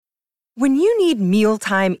When you need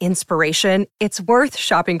mealtime inspiration, it's worth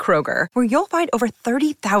shopping Kroger, where you'll find over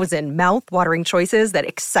 30,000 mouth-watering choices that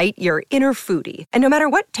excite your inner foodie. And no matter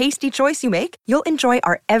what tasty choice you make, you'll enjoy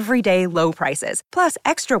our everyday low prices, plus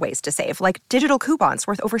extra ways to save, like digital coupons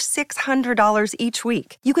worth over $600 each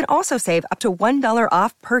week. You can also save up to $1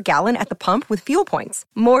 off per gallon at the pump with fuel points.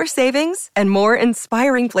 More savings and more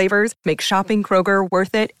inspiring flavors make shopping Kroger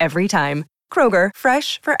worth it every time. Kroger,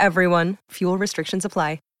 fresh for everyone. Fuel restrictions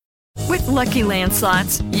apply. With Lucky Land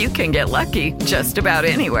Slots, you can get lucky just about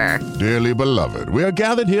anywhere. Dearly beloved, we are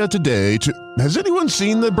gathered here today to... Has anyone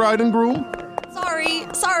seen the bride and groom?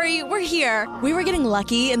 Sorry, we're here. We were getting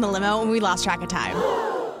lucky in the limo and we lost track of time.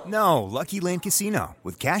 No, Lucky Land Casino,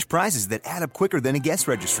 with cash prizes that add up quicker than a guest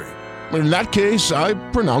registry. In that case, I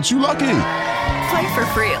pronounce you lucky. Play for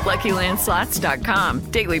free at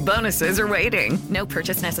LuckyLandSlots.com. Daily bonuses are waiting. No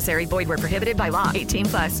purchase necessary. Void where prohibited by law.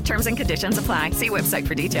 18+. Terms and conditions apply. See website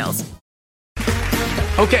for details.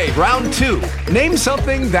 Okay, round two. Name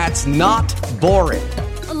something that's not boring.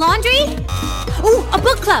 A laundry? Ooh, a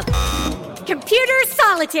book club. Computer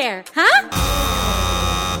solitaire, huh?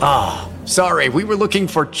 Ah, sorry. We were looking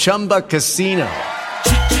for Chumba Casino.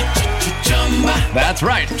 That's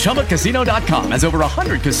right. ChumbaCasino.com has over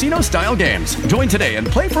 100 casino-style games. Join today and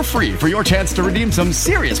play for free for your chance to redeem some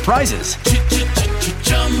serious prizes.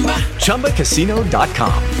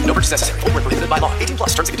 ChumbaCasino.com. No purchase necessary. Void where prohibited by law. 18+.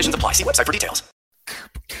 Terms and conditions apply. See website for details.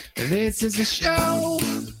 This is a show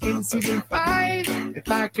in season 5.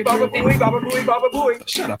 If I could Baba Booey.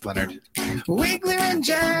 Shut up, Leonard. Wiggler and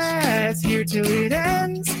Jazz here till it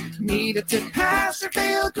ends. Meet up to pass or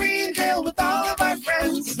fail Greenville with all of our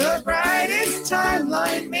friends. The brightest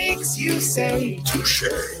timeline makes you say, touche.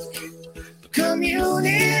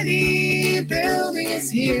 Community building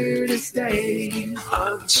is here to stay.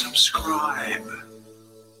 Unsubscribe.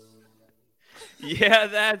 Yeah,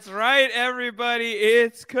 that's right, everybody.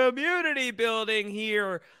 It's community building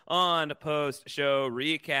here on Post-Show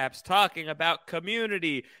Recaps, talking about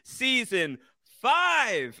Community Season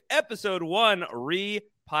 5, Episode 1,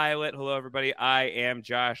 Re-Pilot. Hello, everybody. I am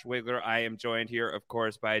Josh Wiggler. I am joined here, of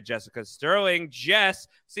course, by Jessica Sterling. Jess,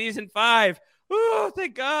 Season 5. Oh,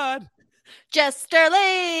 thank God. Jess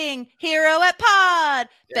Sterling, hero at Pod.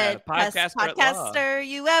 Yeah, best podcaster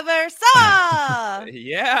you ever saw.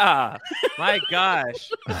 Yeah, my gosh.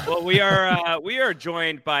 Well, we are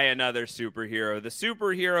joined by another superhero, the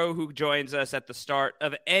superhero who joins us at the start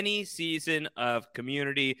of any season of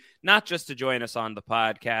Community, not just to join us on the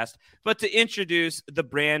podcast, but to introduce the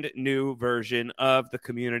brand new version of the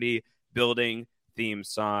Community Building theme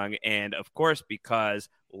song. And of course, because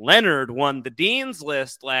Leonard won the Dean's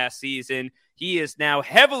List last season, he is now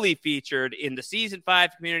heavily featured in the Season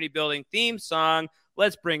 5 Community Building theme song.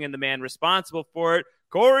 Let's bring in the man responsible for it,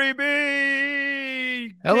 Corey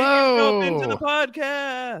B. Hello. Into the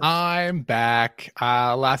podcast. I'm back.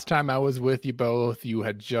 Last time I was with you both, you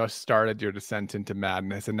had just started your descent into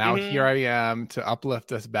madness, and now here I am to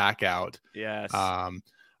uplift us back out. Yes.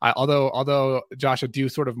 Although Josh, I do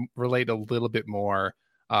sort of relate a little bit more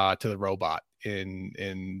to the robot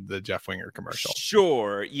in the Jeff Winger commercial.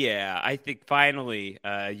 Sure. Yeah. I think finally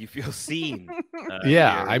you feel seen.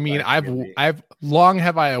 Yeah. I mean, I've long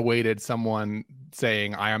have I awaited someone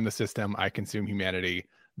saying, I am the system, I consume humanity,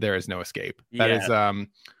 there is no escape. That is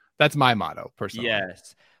that's my motto personally.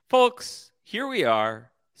 Yes. Folks, here we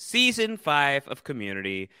are, Season 5 of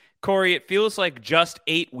Community. Corey, it feels like just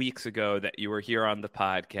 8 weeks ago that you were here on the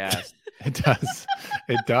podcast. It does.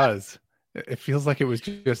 It does. It feels like it was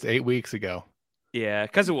just 8 weeks ago. Yeah,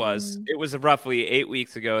 because it was. It was roughly 8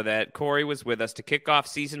 weeks ago that Corey was with us to kick off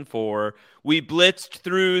Season 4. We blitzed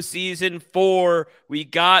through Season 4. We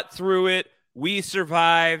got through it. We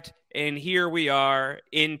survived. And here we are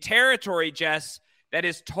in territory, Jess, that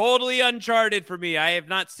is totally uncharted for me. I have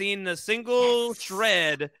not seen a single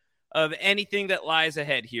shred of anything that lies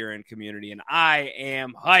ahead here in Community, and I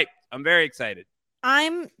am hyped. I'm very excited.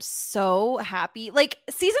 I'm so happy. Like,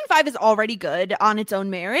 Season 5 is already good on its own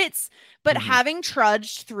merits, but having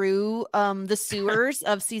trudged through the sewers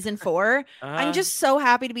of Season 4, I'm just so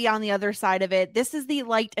happy to be on the other side of it. This is the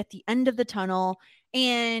light at the end of the tunnel,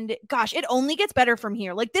 and gosh, it only gets better from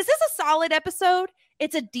here. Like, this is a solid episode.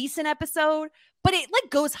 It's a decent episode, but it like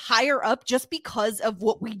goes higher up just because of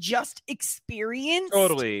what we just experienced.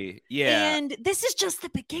 Totally. Yeah. And this is just the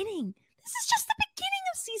beginning. This is just the beginning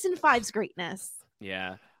of Season 5's greatness.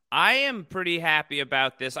 Yeah. I am pretty happy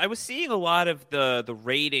about this. I was seeing a lot of the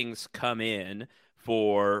ratings come in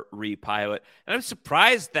for Repilot, and I'm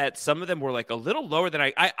surprised that some of them were like a little lower than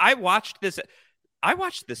I watched this. I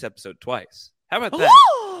watched this episode twice. How about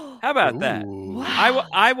that? How about that?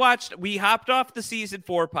 Wow. We hopped off the season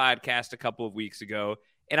 4 podcast a couple of weeks ago,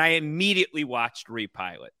 and I immediately watched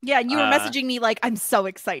Repilot. Yeah, and you were messaging me like, I'm so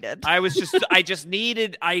excited. I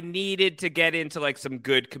needed to get into like some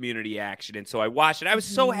good Community action. And so I watched it. I was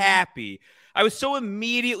so happy. I was so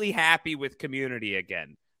immediately happy with Community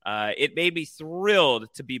again. It made me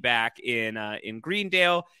thrilled to be back in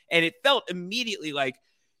Greendale. And it felt immediately like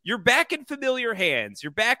you're back in familiar hands.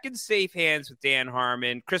 You're back in safe hands with Dan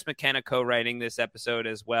Harmon, Chris McKenna co-writing this episode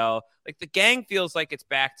as well. Like the gang feels like it's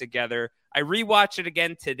back together. I rewatched it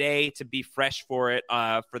again today to be fresh for it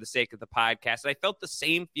for the sake of the podcast. And I felt the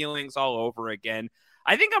same feelings all over again.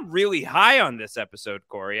 I think I'm really high on this episode,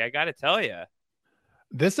 Corey. I got to tell you.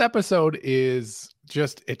 This episode is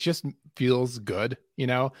just feels good. You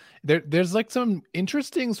know, there's like some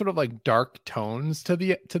interesting sort of like dark tones to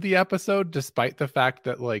the episode, despite the fact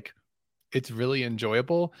that like it's really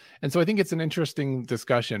enjoyable. And so I think it's an interesting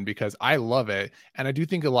discussion because I love it. And I do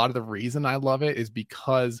think a lot of the reason I love it is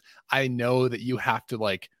because I know that you have to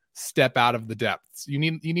like step out of the depths. You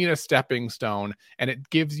need a stepping stone, and it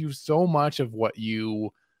gives you so much of what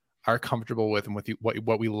you are comfortable with and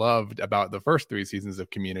what we loved about the first 3 seasons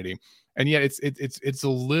of Community. And yet it's a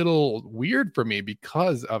little weird for me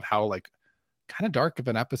because of how like kind of dark of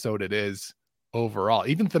an episode it is overall.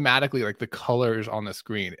 Even thematically, like the colors on the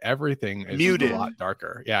screen, everything is muted, a lot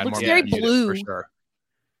darker. Yeah, looks more very muted, blue for sure.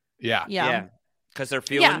 Yeah. Because they're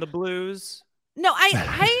feeling the blues. No,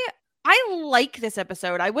 I like this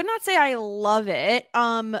episode. I would not say I love it.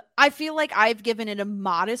 I feel like I've given it a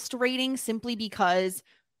modest rating simply because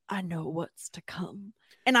I know what's to come.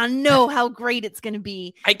 And I know how great it's going to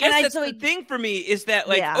be. I guess the thing for me is that,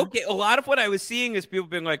 like, okay, a lot of what I was seeing is people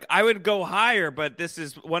being like, I would go higher, but this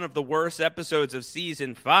is one of the worst episodes of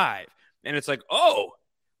season 5. And it's like, oh,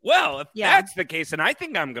 well, if that's the case, then I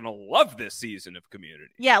think I'm going to love this season of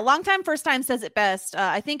Community. Yeah, long time, first time says it best.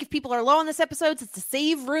 I think if people are low on this episode, it's to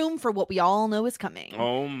save room for what we all know is coming.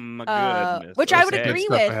 Oh, my goodness. Which I would agree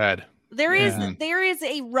with. Ahead. There is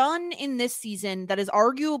a run in this season that is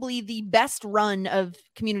arguably the best run of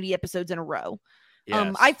Community episodes in a row.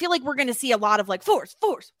 Yes. I feel like we're going to see a lot of like force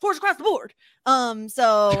across the board.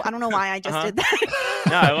 So I don't know why I just did that.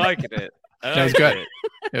 No, I like it. That was good.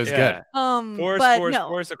 It was good.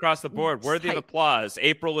 Force across the board. Worthy of applause.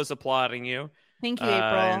 April is applauding you. Thank you,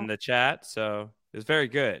 April. In the chat. So it was very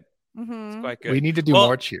good. Mm-hmm. It's quite good. We need to do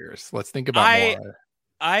more cheers. Let's think about more.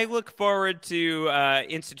 I look forward to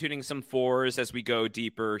instituting some 4s as we go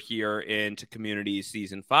deeper here into Community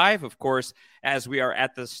Season 5. Of course, as we are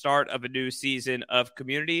at the start of a new season of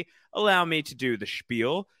Community, allow me to do the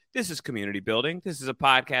spiel. This is Community Building. This is a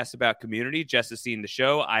podcast about community. Jess has seen the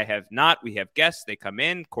show. I have not. We have guests. They come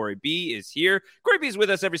in. Corey B is here. Corey B is with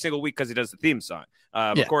us every single week because he does the theme song.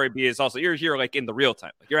 But Corey B is also, you're here like in the real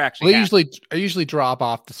time. Like you're actually. Well, I usually drop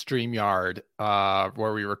off the StreamYard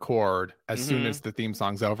where we record as soon as the theme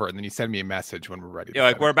song's over, and then you send me a message when we're ready. Yeah,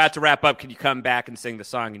 like we're about to wrap up. Can you come back and sing the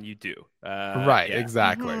song? And you do. Right. Yeah.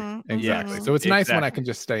 Exactly. Exactly. Yes. So it's nice when I can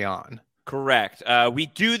just stay on. Correct. We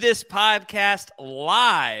do this podcast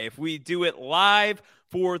live. We do it live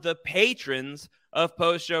for the patrons of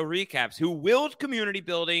post-show recaps who willed Community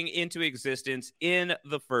Building into existence in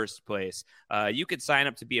the first place. You could sign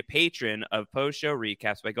up to be a patron of post-show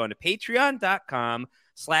recaps by going to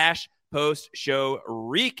patreon.com/post-show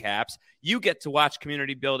recaps. You get to watch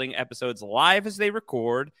Community Building episodes live as they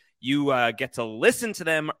record. You get to listen to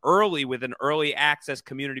them early with an early access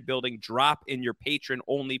Community Building drop in your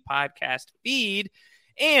patron-only podcast feed.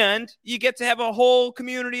 And you get to have a whole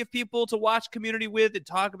community of people to watch Community with and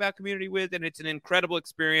talk about Community with. And it's an incredible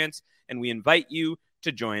experience. And we invite you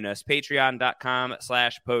to join us.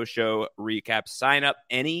 Patreon.com/post-show recaps. Sign up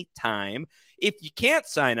anytime. If you can't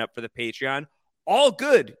sign up for the Patreon, all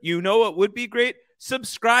good. You know what would be great?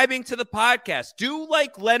 Subscribing to the podcast. Do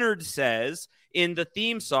like Leonard says in the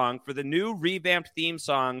theme song for the new revamped theme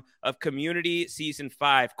song of Community Season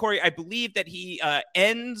 5. Corey, I believe that he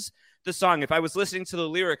ends the song. If I was listening to the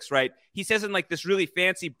lyrics right, he says in like this really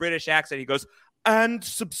fancy British accent, he goes, and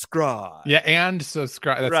subscribe. Yeah, and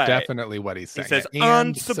subscribe. That's definitely what he's saying. He says,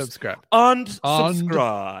 and subscribe.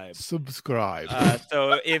 Unsubscribe. Subscribe.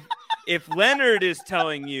 So if Leonard is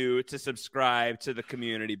telling you to subscribe to the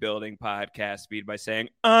Community Building podcast feed by saying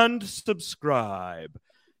unsubscribe,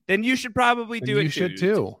 then you should probably do it. You should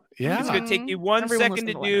too. Yeah. It's going to take you 1 second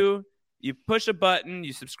to do. You push a button,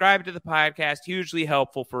 you subscribe to the podcast. Hugely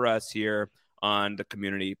helpful for us here on the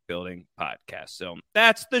Community Building podcast. So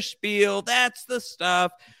that's the spiel. That's the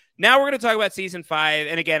stuff. Now we're going to talk about season 5.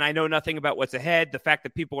 And again, I know nothing about what's ahead. The fact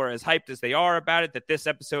that people are as hyped as they are about it, that this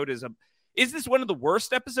episode is Is this one of the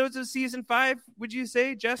worst episodes of season 5? Would you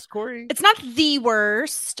say, Jess, Corey? It's not the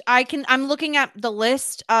worst. I'm looking at the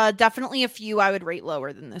list. Definitely a few I would rate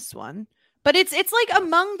lower than this one. But it's like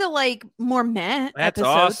among the like more meh That's episodes,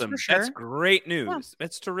 awesome. for sure. That's great news. Yeah.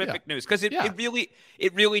 That's terrific news because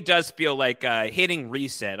it really does feel like hitting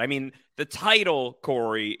reset. I mean, the title,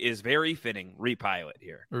 Corey, is very fitting. Repilot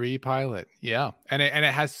here. Repilot, yeah, and it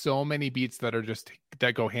has so many beats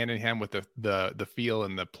that go hand in hand with the feel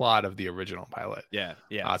and the plot of the original pilot. Yeah.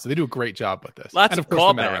 So they do a great job with this. Lots and of course,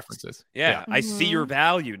 callbacks. the meta references. Yeah. I see your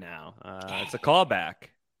value now. It's a callback.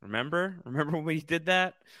 Remember when we did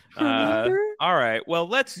that? All right. Well,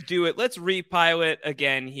 let's do it. Let's repilot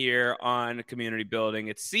again here on Community Building.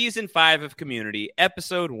 It's season 5 of Community,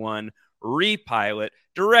 episode 1, Repilot,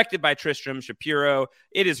 directed by Tristram Shapiro.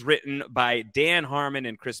 It is written by Dan Harmon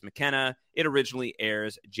and Chris McKenna. It originally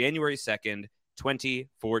airs January 2nd,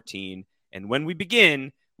 2014. And when we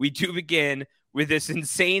begin with this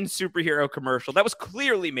insane superhero commercial that was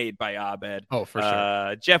clearly made by Abed. Oh, for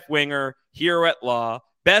sure. Jeff Winger, hero at law.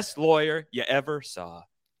 Best lawyer you ever saw.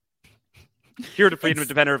 Here to Freedom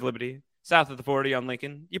Defender of Liberty, south of the 40 on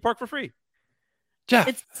Lincoln. You park for free.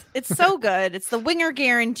 Jeff. It's so good. It's the Winger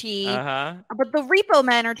guarantee. But the Repo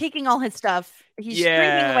Men are taking all his stuff. He's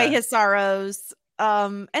screaming away his sorrows.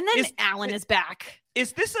 And then Alan is back.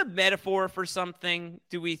 Is this a metaphor for something,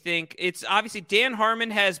 do we think? It's obviously Dan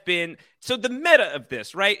Harmon has been... So the meta of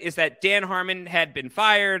this, right, is that Dan Harmon had been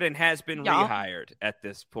fired and has been rehired at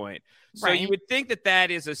this point. So you would think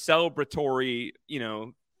that is a celebratory,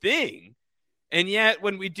 thing. And yet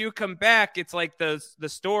when we do come back, it's like the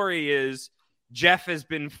story is Jeff has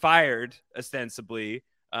been fired, ostensibly,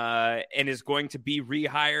 and is going to be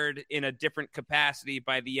rehired in a different capacity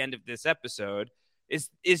by the end of this episode.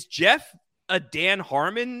 Is Jeff a Dan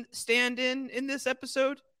Harmon stand-in in this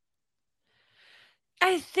episode?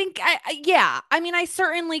 I think, I mean, I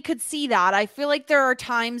certainly could see that. I feel like there are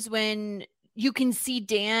times when you can see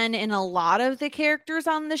Dan in a lot of the characters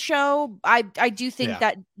on the show. I do think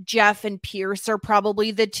that Jeff and Pierce are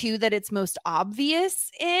probably the two that it's most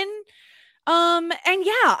obvious in. And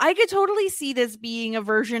I could totally see this being a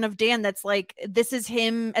version of Dan that's like, this is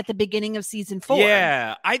him at the beginning of season 4.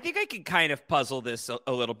 Yeah, I think I can kind of puzzle this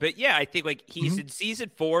a little bit. Yeah, I think like he's in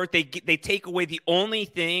season 4. They take away the only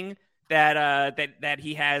thing that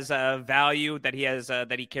he has value, that he has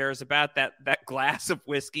that he cares about. That glass of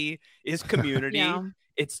whiskey is Community.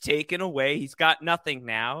 It's taken away. He's got nothing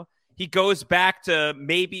now. He goes back to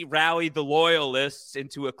maybe rally the loyalists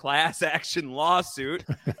into a class action lawsuit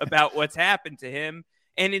about what's happened to him.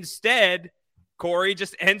 And instead, Corey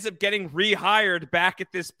just ends up getting rehired back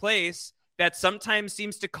at this place that sometimes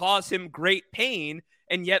seems to cause him great pain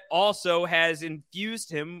and yet also has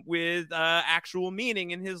infused him with actual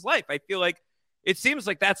meaning in his life. I feel like it seems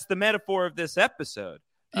like that's the metaphor of this episode.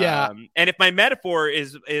 Yeah. And if my metaphor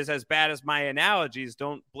is as bad as my analogies,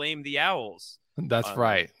 don't blame the owls. That's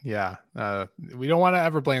right. Yeah. We don't want to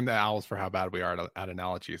ever blame the owls for how bad we are at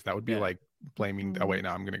analogies. That would be like blaming. Oh wait, no,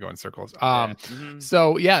 I'm going to go in circles.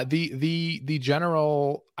 So yeah, the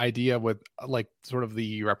general idea with like sort of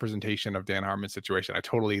the representation of Dan Harmon's situation, I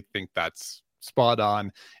totally think that's spot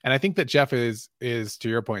on. And I think that Jeff is to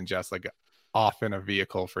your point, Jess, like often a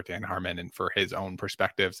vehicle for Dan Harmon and for his own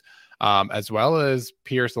perspectives, as well as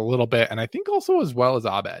Pierce a little bit, and I think also as well as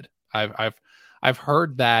Abed. I've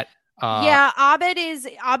heard that. Abed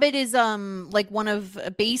is like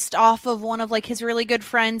based off of one of like his really good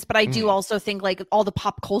friends, but I do also think like all the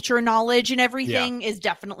pop culture knowledge and everything is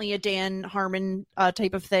definitely a Dan Harmon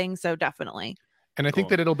type of thing. So definitely. And I think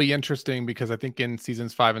that it'll be interesting because I think in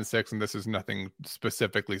seasons 5 and 6, and this is nothing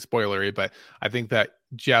specifically spoilery, but I think that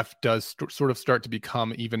Jeff does sort of start to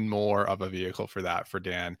become even more of a vehicle for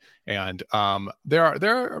Dan. And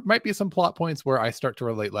there might be some plot points where I start to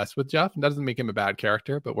relate less with Jeff. It doesn't make him a bad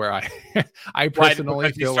character, but where I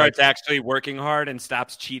personally feel he starts actually working hard and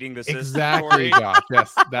stops cheating the system. Exactly, Josh.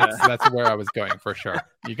 Yes, that's where I was going for sure.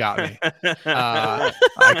 You got me. I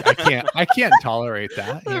can't tolerate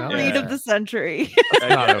that. The read of the century.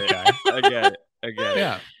 That's not okay. I get it.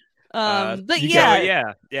 Yeah. So Alan the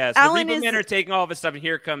Repo Men are taking all of his stuff, and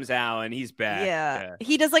here comes Alan. He's back. Yeah.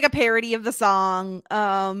 He does like a parody of the song.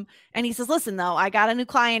 And he says, listen, though, I got a new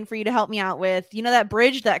client for you to help me out with. You know that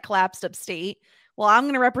bridge that collapsed upstate? Well, I'm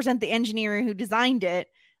going to represent the engineer who designed it.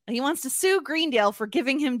 And he wants to sue Greendale for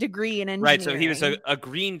giving him degree in engineering. Right. So he was a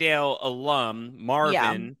Greendale alum,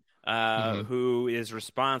 Marvin, who is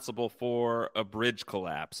responsible for a bridge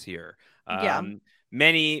collapse here.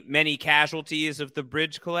 many casualties of the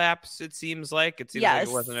bridge collapse. It seems like it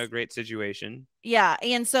wasn't a great situation. Yeah,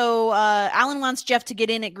 and so Alan wants Jeff to get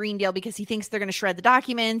in at Greendale because he thinks they're going to shred the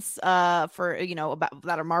documents for about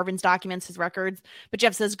that are Marvin's documents, his records. But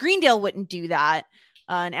Jeff says Greendale wouldn't do that.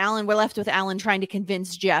 And we're left with Alan trying to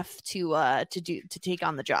convince Jeff to take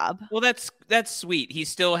on the job. Well, that's sweet. He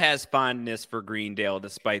still has fondness for Greendale,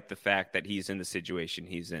 despite the fact that he's in the situation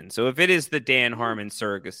he's in. So if it is the Dan Harmon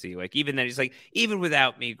surrogacy, like even then he's like, even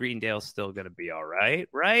without me, Greendale's still gonna be all right,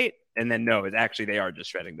 right? And then no, it's actually they are just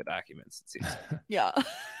shredding the documents. It seems. Yeah.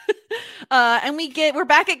 And we're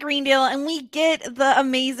back at Greendale and we get the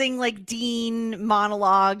amazing Dean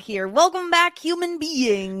monologue here. Welcome back, human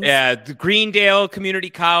beings. Yeah, the Greendale Community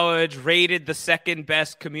College rated the second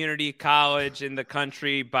best community college in the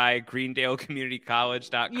country by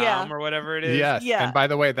GreendaleCommunityCollege.com or whatever it is. Yes. Yeah. And by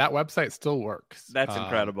the way, that website still works. That's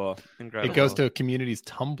incredible. It goes to a community's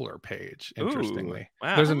Tumblr page, interestingly. Ooh,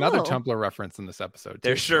 wow. There's another Tumblr reference in this episode.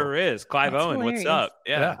 There sure is. Clive That's Owen, hilarious. what's up?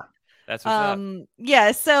 Yeah. That's what's up.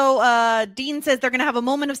 Yeah, so Dean says they're going to have a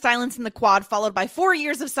moment of silence in the quad, followed by 4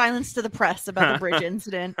 years of silence to the press about the bridge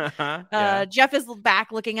incident. Jeff is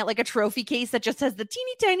back looking at a trophy case that just has the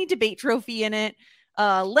teeny tiny debate trophy in it.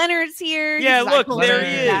 Leonard's here. Yeah, look, there Leonard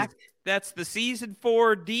he is. back. That's the season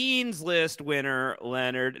 4 Dean's List winner,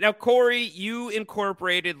 Leonard. Now, Corey, you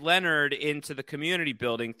incorporated Leonard into the community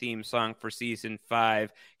building theme song for season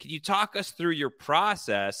 5. Can you talk us through your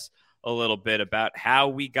process a little bit about how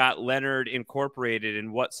we got Leonard incorporated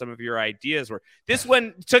and what some of your ideas were? This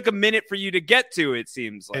one took a minute for you to get to, it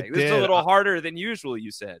seems like. This is a little harder than usual, you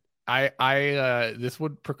said. This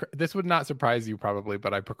would not surprise you probably,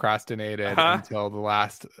 but I procrastinated until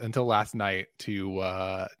last night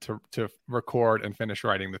to record and finish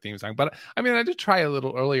writing the theme song. But I mean, I did try a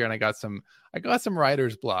little earlier, and I got some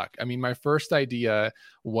writer's block. I mean, my first idea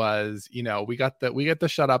was, we get the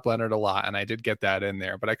Shut Up Leonard a lot, and I did get that in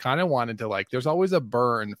there. But I kind of wanted to there's always a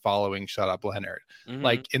burn following Shut Up Leonard. Mm-hmm.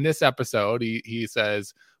 Like in this episode, he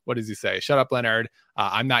says, what does he say? Shut up, Leonard.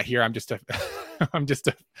 I'm not here. I'm just a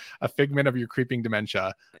a figment of your creeping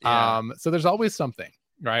dementia. Yeah. So there's always something,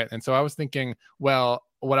 right? And so I was thinking, well,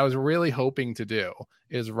 what I was really hoping to do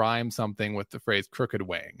is rhyme something with the phrase "crooked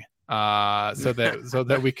wing," so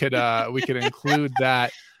that we could include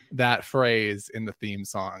that phrase in the theme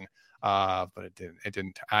song. But it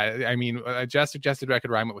didn't. I mean, I just suggested I could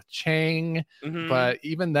rhyme it with Chang, but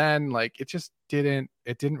even then, it just didn't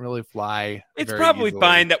really fly. It's probably easily.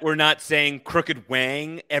 fine that we're not saying Crooked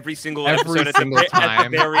Wang every single episode at single the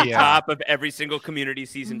time. very top of every single community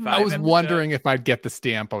season 5. I was episode. wondering if I'd get the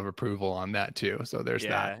stamp of approval on that too. So there's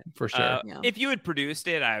that for sure. If you had produced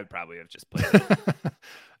it, I would probably have just played it.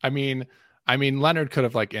 I mean, Leonard could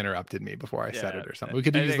have interrupted me before I said it or something. We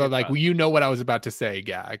could use the what I was about to say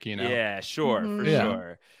gag, Yeah, sure, for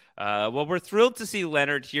sure. Well, we're thrilled to see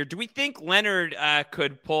Leonard here. Do we think Leonard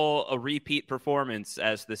could pull a repeat performance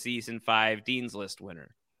as the season 5 Dean's List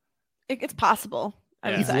winner? It's possible.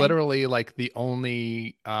 He's literally the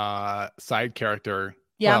only side character.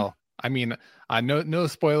 Yeah. Well, I mean, no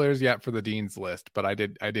spoilers yet for the Dean's List, but I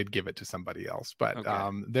did give it to somebody else. But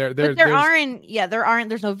there's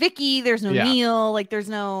no Vicky, there's no Neil, there's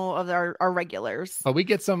no of our regulars. But we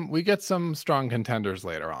get some strong contenders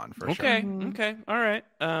later on for sure. Okay, all right.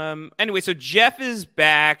 Anyway, so Jeff is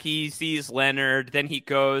back. He sees Leonard, then he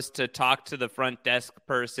goes to talk to the front desk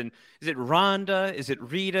person. Is it Rhonda? Is it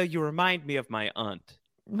Rita? You remind me of my aunt.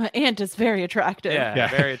 My aunt is very attractive. Yeah,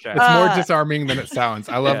 very attractive. It's more disarming than it sounds.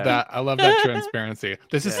 I love that. I love that transparency.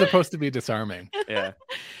 This is supposed to be disarming. Yeah.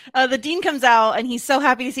 The dean comes out and he's so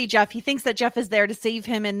happy to see Jeff. He thinks that Jeff is there to save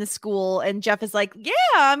him in the school. And Jeff is like, yeah,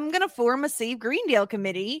 I'm going to form a Save Greendale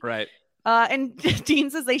committee. Right. And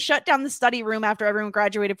Dean says they shut down the study room after everyone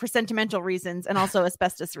graduated for sentimental reasons and also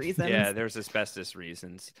asbestos reasons. Yeah, there's asbestos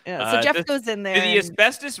reasons. Yeah, so Jeff goes in there. The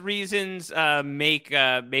asbestos reasons make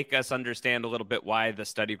us understand a little bit why the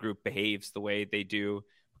study group behaves the way they do,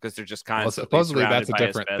 because they're just constantly supposedly that's a surrounded by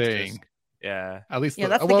different asbestos. thing. Yeah, at least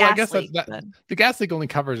that's the gas I guess leak, the gas leak only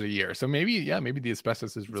covers a year, so maybe the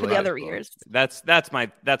asbestos is really for the other years. That's my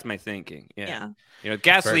thinking. Yeah.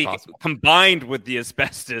 Gas Very leak possible. Combined with the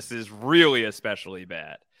asbestos is really especially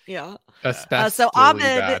bad. Yeah. Asbestos. So Abed.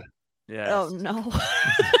 Bad. Yes. Oh no.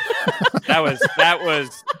 that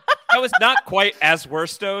was not quite as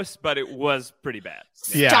worstos, but it was pretty bad.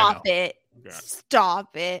 Stop it. Yeah.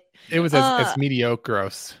 Stop it. It was as mediocre.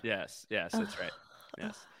 Yes, that's right.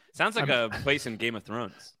 Yes. Sounds like a place in Game of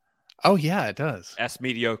Thrones. Oh yeah, it does. S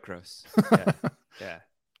mediocros. Yeah.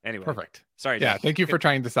 Anyway. Perfect. Sorry. Yeah. Nick. Thank you for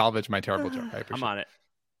trying to salvage my terrible joke. I appreciate I'm on it.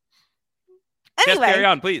 Anyway, carry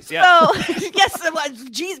on, please. Yeah. So yes,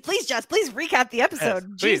 geez, please, Jess, please recap the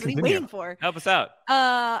episode. Yes, Jeez, please, what are you waiting for? Help us out.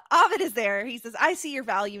 Ovid is there. He says, "I see your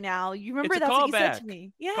value now." You remember It's a that's what you callback. said to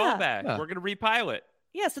me. Yeah. Callback. Yeah. We're gonna repilot.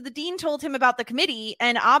 Yeah. So the dean told him about the committee,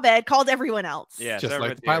 and Abed called everyone else. Yeah, Just so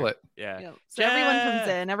like everyone's the pilot. here. Yeah. So everyone comes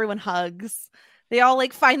in. Everyone hugs. They all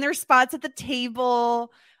like find their spots at the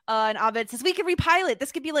table. And Abed says, "We could repilot.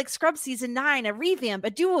 This could be like Scrubs season 9, a revamp, a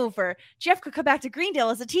do-over. Jeff could come back to Greendale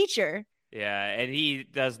as a teacher." Yeah, and he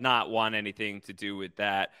does not want anything to do with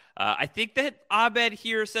that. I think that Abed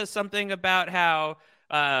here says something about how,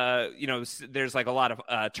 there's like a lot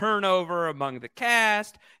of turnover among the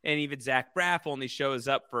cast, and even Zach Braff only shows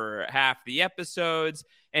up for half the episodes.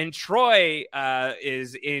 And Troy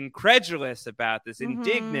is incredulous about this,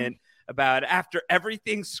 indignant about after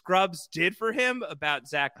everything Scrubs did for him about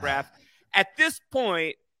Zach Braff. At this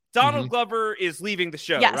point, Donald Glover is leaving the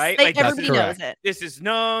show, Yes, right? everybody knows it. This is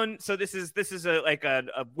known, so this is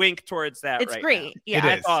a wink towards that. It's right great. now. Yeah,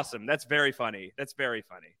 That's awesome. That's very funny.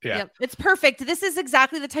 Yeah, Yep. It's perfect. This is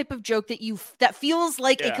exactly the type of joke that feels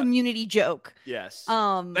like a community joke. Yes.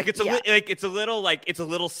 Like it's a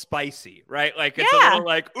little spicy, right? Like it's a little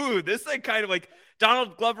like, ooh, this like kind of like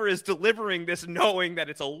Donald Glover is delivering this knowing that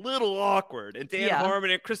it's a little awkward, and Dan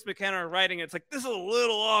Harmon and Chris McKenna are writing it. It's like, this is a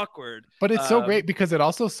little awkward. But it's so great because it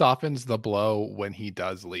also softens the blow when he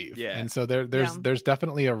does leave. Yeah. And so there's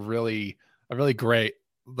definitely a really great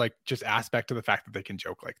like just aspect to the fact that they can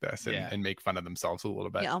joke like this and make fun of themselves a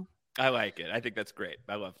little bit. Yeah. I like it. I think that's great.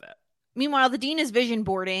 I love that. Meanwhile, the dean is vision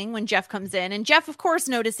boarding when Jeff comes in, and Jeff, of course,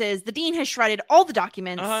 notices the dean has shredded all the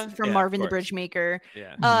documents from Marvin the Bridge Maker.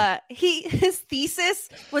 Yeah. His thesis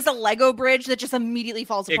was a Lego bridge that just immediately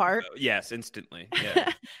falls apart. Yes, instantly.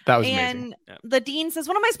 Yeah. That was and amazing. The dean says,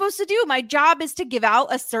 "What am I supposed to do? My job is to give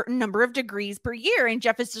out a certain number of degrees per year." And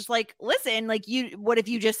Jeff is just like, "Listen, like what if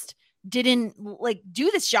you just didn't like do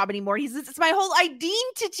this job anymore?" He says, "It's my whole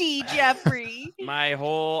identity, Jeffrey." My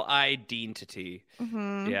whole identity.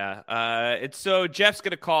 Mm-hmm. Yeah. And so Jeff's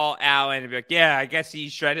gonna call Alan and be like, "Yeah, I guess he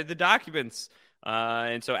shredded the documents."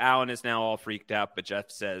 And so Alan is now all freaked out, but Jeff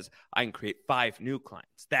says, "I can create 5 new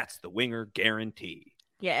clients. That's the Winger guarantee."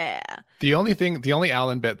 Yeah. The only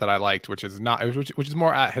Alan bit that I liked, which is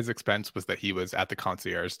more at his expense, was that he was at the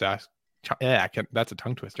concierge desk. Yeah, that's a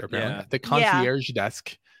tongue twister. Apparently, Yeah. the concierge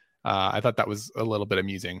desk. I thought that was a little bit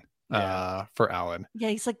amusing for Alan. Yeah,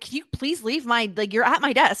 he's like, "Can you please leave you're at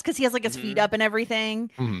my desk?" Because he has like his feet up and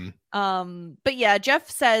everything. But yeah, Jeff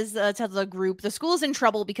says to the group, the school's in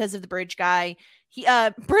trouble because of the bridge guy.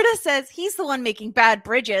 Britta says he's the one making bad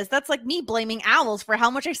bridges. That's like me blaming owls for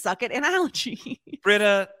how much I suck at analogy.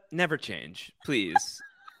 Britta, never change, please.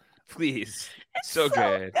 Please. So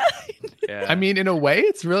good. Yeah. I mean, in a way,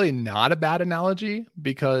 it's really not a bad analogy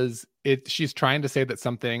because she's trying to say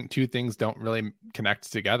that two things don't really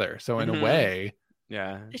connect together. So in a way,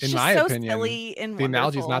 it's in just my so opinion, silly and the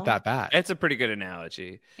analogy is not that bad. It's a pretty good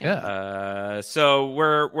analogy. Yeah. So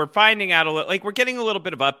we're finding out we're getting a little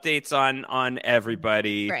bit of updates on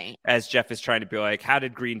everybody, right, as Jeff is trying to be like, how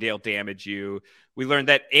did Greendale damage you? We learned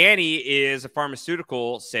that Annie is a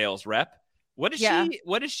pharmaceutical sales rep. What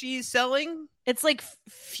is she selling? It's like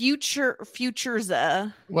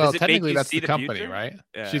Futurza. Well, Does it make technically you that's see the the company, future? right?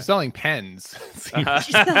 Yeah. She's selling pens.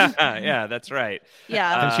 Yeah, that's right.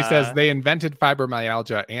 Yeah. And she says they invented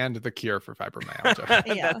fibromyalgia and the cure for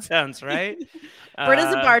fibromyalgia. Yeah. That sounds right.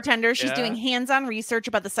 Britta's a bartender. She's yeah. doing hands-on research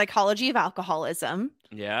about the psychology of alcoholism.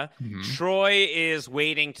 Yeah. Troy is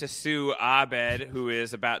waiting to sue Abed, who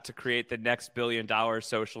is about to create the next $1 billion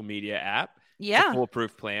social media app. Yeah. It's a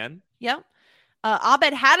foolproof plan. Yep.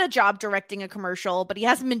 Abed had a job directing a commercial, but he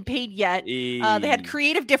hasn't been paid yet. They had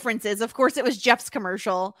creative differences. Of course, it was Jeff's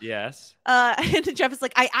commercial. Yes. And Jeff is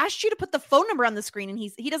like, "I asked you to put the phone number on the screen," and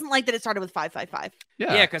he doesn't like that it started with 555.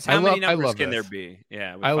 Yeah, because how many numbers can there be?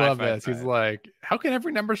 Yeah, with I love 555. this. He's like, how can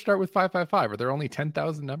every number start with 555? Are there only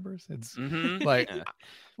 10,000 numbers? It's like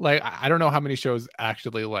I don't know how many shows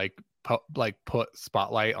actually put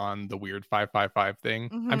spotlight on the weird 555 thing.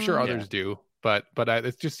 I'm sure others do. But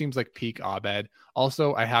it just seems like peak Abed.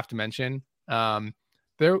 Also, I have to mention, the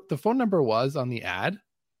phone number was on the ad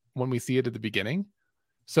when we see it at the beginning.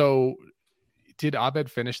 So, did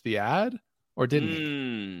Abed finish the ad or didn't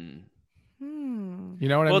he? You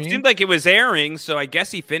know what I mean? Well, it seemed like it was airing, so I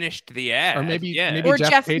guess he finished the ad. Or maybe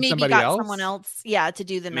Jeff paid maybe somebody got else? someone else, to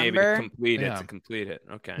do the maybe number. to complete it.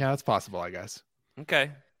 Okay. Yeah, that's possible, I guess.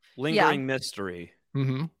 Okay. Lingering mystery.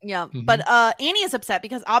 Mm-hmm. Yeah, Mm-hmm. but Annie is upset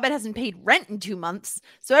because Abed hasn't paid rent in 2 months,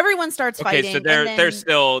 so everyone starts fighting. Okay,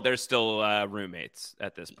 so they're still roommates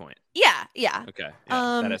at this point. Yeah. Okay.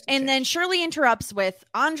 Yeah, and then Shirley interrupts with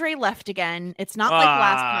Andre left again. It's not like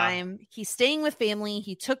last time. He's staying with family.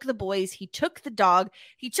 He took the boys. He took the dog.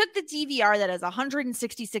 He took the DVR that has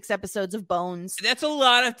 166 episodes of Bones. That's a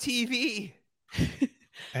lot of TV.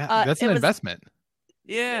 Yeah, that's an investment.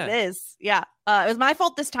 Yeah, it is. Yeah. It was my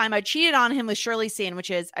fault this time. I cheated on him with Shirley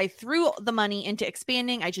sandwiches. I threw the money into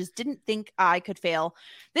expanding. I just didn't think I could fail.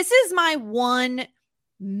 This is my one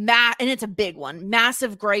and it's a big one,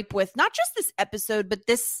 massive gripe with not just this episode, but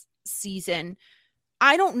this season.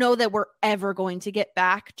 I don't know that we're ever going to get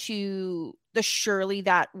back to the Shirley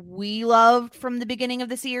that we loved from the beginning of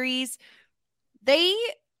the series.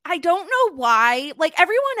 I don't know why, like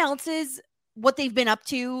everyone else's, what they've been up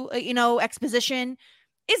to, exposition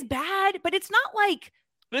is bad, but it's not like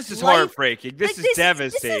this is heartbreaking. This is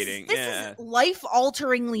devastating. This is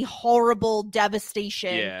life-alteringly horrible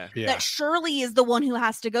devastation that Shirley is the one who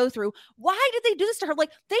has to go through. Why did they do this to her?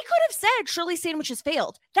 Like, they could have said Shirley sandwiches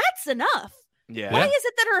failed. That's enough. Yeah. Why is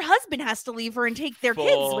it that her husband has to leave her and take their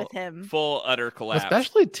kids with him? Full utter collapse.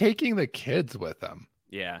 Especially taking the kids with them.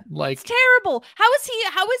 Yeah. Like, it's terrible. How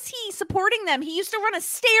is he supporting them? He used to run a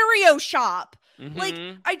stereo shop. Mm-hmm. Like,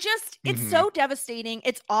 it's so devastating.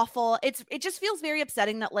 It's awful. It just feels very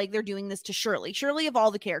upsetting that like they're doing this to Shirley. Shirley, of all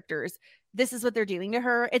the characters, this is what they're doing to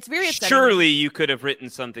her. It's very upsetting. Surely you could have written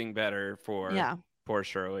something better for poor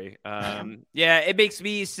Shirley. It makes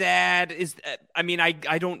me sad.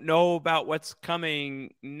 I don't know about what's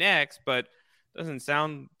coming next, but doesn't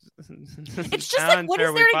sound. It's just like, what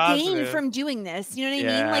is there to gain from doing this? You know what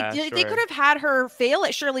I mean? Like, they could have had her fail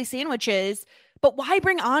at Shirley sandwiches, but why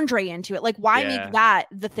bring Andre into it? Like, why make that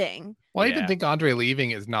the thing? Well, I even think Andre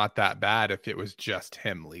leaving is not that bad if it was just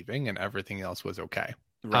him leaving and everything else was okay.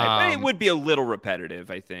 Right. It would be a little repetitive,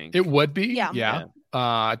 I think. It would be. Yeah.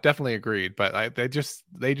 Definitely agreed. But they just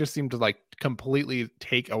seem to like completely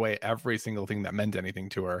take away every single thing that meant anything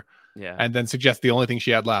to her. Yeah. And then suggest the only thing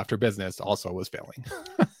she had left, her business, also was failing.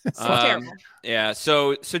 Terrible. Yeah.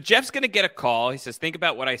 So Jeff's going to get a call. He says, think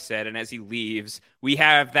about what I said. And as he leaves, we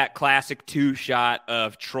have that classic 2-shot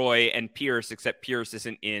of Troy and Pierce, except Pierce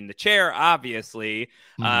isn't in the chair, obviously.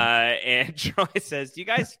 And Troy says, do you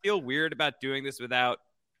guys feel weird about doing this without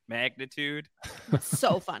magnitude? It's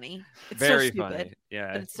so funny. It's very so stupid. funny.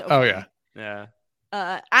 Yeah. But it's so funny. Yeah.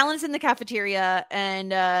 Alan's in the cafeteria,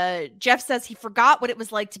 and Jeff says he forgot what it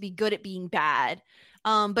was like to be good at being bad.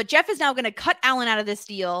 But Jeff is now going to cut Alan out of this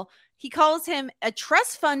deal. He calls him a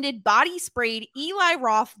trust-funded, body-sprayed Eli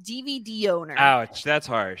Roth DVD owner. Ouch, that's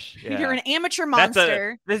harsh. Yeah. You're an amateur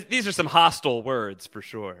monster. These are some hostile words for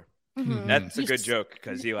sure. Mm-hmm. That's a good joke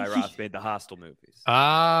because Eli Roth made the Hostel movies.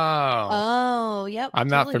 Oh, yep. I'm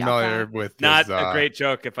not familiar with this. Not a great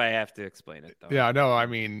joke if I have to explain it, though. Yeah, no, I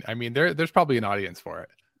mean, there's probably an audience for it.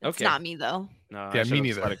 It's not me, though. No, yeah, me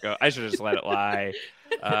neither. Let it go. I should just let it lie.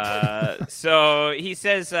 So he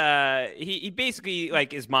says he basically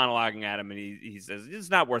like is monologuing at him, and he says it's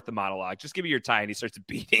not worth the monologue. Just give me your tie, and he starts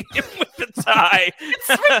beating him with the tie.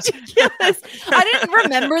 It's ridiculous. I didn't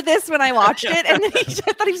remember this when I watched it, and then I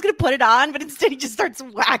thought he was going to put it on, but instead he just starts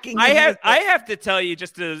whacking. I have to tell you,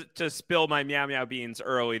 just to spill my meow meow beans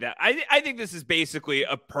early, that I think this is basically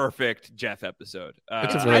a perfect Jeff episode.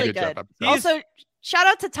 It's a really good Jeff episode. Also, shout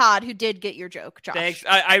out to Todd, who did get your joke, Josh. Thanks.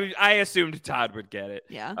 I assumed Todd would get it.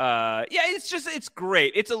 Yeah. It's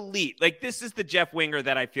great. It's elite. Like, this is the Jeff Winger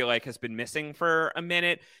that I feel like has been missing for a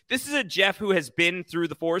minute. This is a Jeff who has been through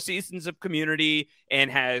the 4 seasons of Community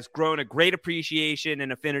and has grown a great appreciation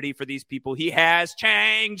and affinity for these people. He has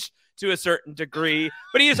changed to a certain degree,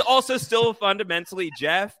 but he is also still fundamentally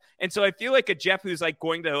Jeff. And so I feel like a Jeff who's like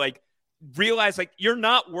going to like realize like you're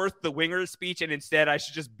not worth the Winger speech, and instead I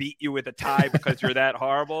should just beat you with a tie because you're that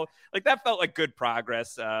horrible. Like, that felt like good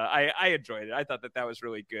progress. I enjoyed it. I thought that was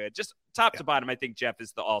really good. Just top to bottom, I think Jeff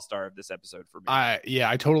is the all-star of this episode for me.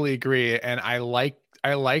 I totally agree, and I like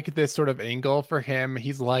this sort of angle for him.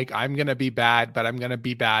 He's like, I'm gonna be bad, but I'm gonna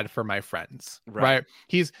be bad for my friends, right?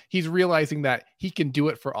 He's realizing that he can do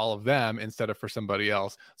it for all of them instead of for somebody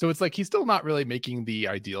else. So it's like he's still not really making the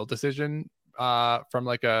ideal decision from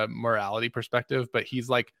like a morality perspective, but he's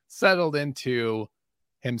like settled into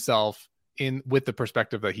himself with the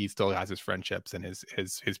perspective that he still has his friendships and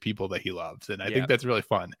his people that he loves, and I think that's really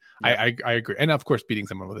fun. I agree, and of course beating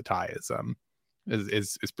someone with a tie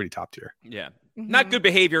is pretty top tier. Not good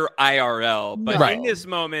behavior IRL, but in this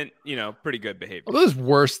moment, pretty good behavior. Well, those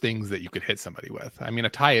worst things that you could hit somebody with. I mean, a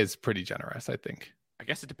tie is pretty generous, I think.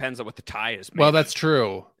 guess it depends on what the tie is. Well, that's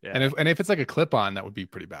true. Yeah. And if it's like a clip-on, that would be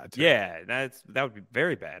pretty bad too. Yeah, that would be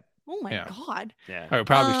very bad. Oh my God. Yeah. I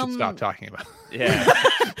probably should stop talking about it. Yeah.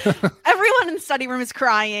 Everyone in the study room is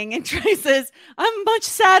crying, and Troy says, I'm much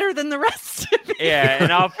sadder than the rest of you. Yeah,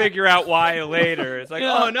 and I'll figure out why later. It's like,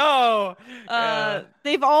 oh no.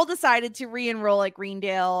 They've all decided to re-enroll at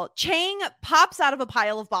Greendale. Chang pops out of a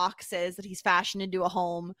pile of boxes that he's fashioned into a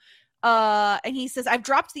home. And he says, I've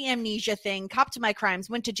dropped the amnesia thing, copped to my crimes,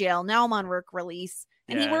 went to jail. Now I'm on work release.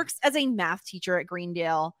 And he works as a math teacher at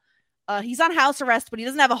Greendale. He's on house arrest, but he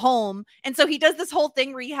doesn't have a home. And so he does this whole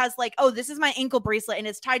thing where he has like, oh, this is my ankle bracelet and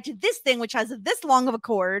it's tied to this thing, which has this long of a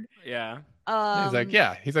cord. Yeah.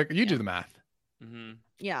 He's like, you do the math. Mm-hmm.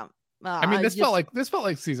 Yeah. I mean, this felt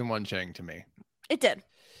like season 1 Chang to me. It did.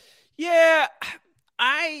 Yeah.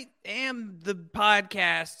 I am the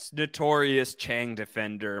podcast's notorious Chang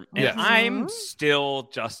defender, and I'm still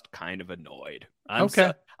just kind of annoyed.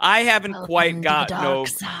 I haven't quite gotten over.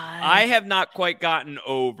 I have not quite gotten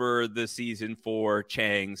over the season 4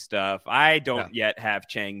 Chang stuff. I don't yet have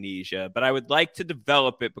Changnesia, but I would like to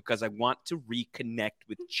develop it because I want to reconnect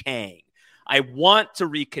with Chang. I want to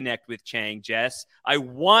reconnect with Chang, Jess. I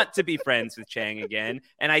want to be friends with Chang again,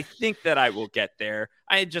 and I think that I will get there.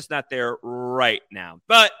 I am just not there right now.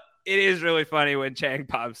 But it is really funny when Chang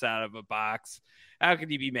pops out of a box. How can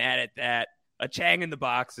you be mad at that? A Chang in the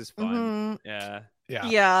box is fun. Mm-hmm.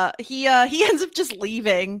 Yeah. He ends up just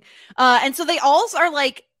leaving. And so they all are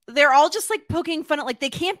like, they're all just like poking fun at, like, they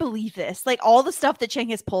can't believe this, like all the stuff that Chang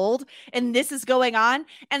has pulled and this is going on.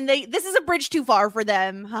 And this is a bridge too far for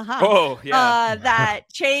them. Oh, yeah. That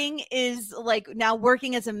Chang is like now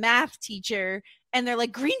working as a math teacher and they're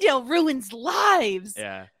like, Greendale ruins lives.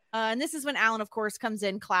 Yeah. And this is when Alan, of course, comes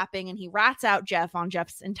in clapping and he rats out Jeff on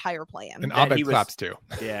Jeff's entire plan. And Abed claps too.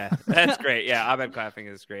 Yeah, that's great. Yeah, Abed clapping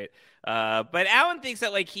is great. But Alan thinks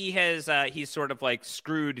that like he's sort of like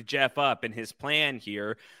screwed Jeff up in his plan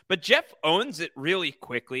here. But Jeff owns it really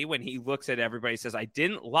quickly when he looks at everybody and says, I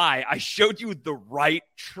didn't lie. I showed you the right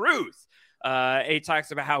truth. He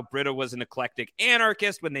talks about how Britta was an eclectic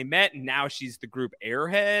anarchist when they met, and now she's the group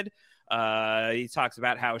airhead. He talks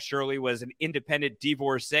about how Shirley was an independent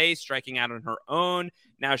divorcee striking out on her own.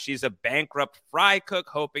 Now she's a bankrupt fry cook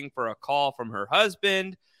hoping for a call from her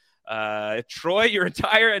husband. Troy, your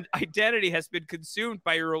entire identity has been consumed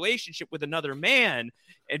by your relationship with another man.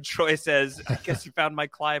 And Troy says, I guess you found my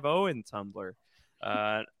Clive Owen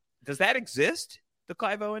Tumblr. Does that exist? The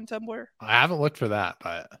Clive Owen Tumblr? I haven't looked for that,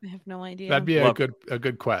 but I have no idea. That'd be a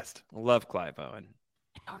good quest. Love Clive Owen.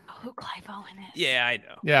 I don't know who Clive Owen is. Yeah, I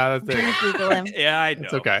know. Yeah, that's I'm gonna Google him. Yeah, I know.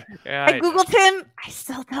 It's okay. Yeah, I Googled him. I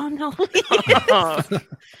still don't know who he is.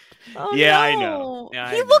 Yeah, I know.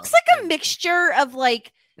 Yeah, he looks like a mixture of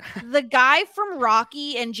like the guy from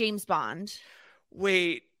Rocky and James Bond.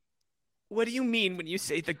 Wait, what do you mean when you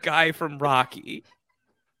say the guy from Rocky?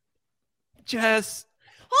 Jess,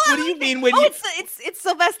 what do you mean when you... It's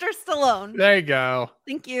Sylvester Stallone. There you go.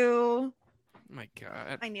 Thank you. Oh my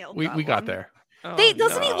God. I nailed we got there. Oh,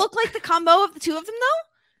 doesn't he look like the combo of the two of them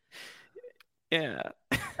though? Yeah.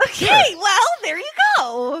 Okay, well, there you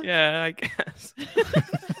go. Yeah, I guess.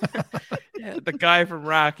 Yeah, the guy from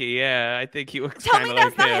Rocky. Yeah, I think he looks Tell kind me of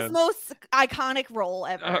that's like not him. his most iconic role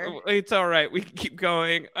ever. It's all right. We can keep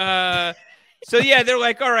going. So yeah, they're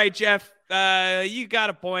like, all right, Jeff, you got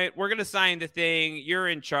a point. We're gonna sign the thing. You're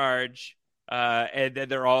in charge. And then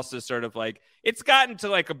they're also sort of like, it's gotten to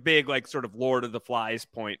like a big like sort of Lord of the Flies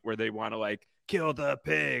point where they want to like kill the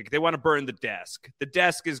pig. They want to burn the desk. The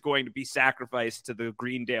desk is going to be sacrificed to the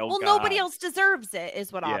Greendale Well, god. nobody else deserves it,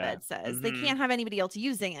 is what Yeah. Abed says. Mhm. They can't have anybody else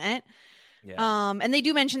using it. Yeah. And they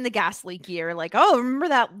do mention the gas leak year, like, oh,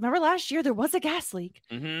 remember last year there was a gas leak.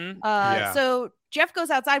 Mm-hmm. So Jeff goes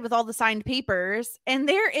outside with all the signed papers, and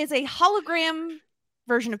there is a hologram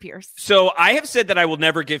version of Pierce. So I have said that I will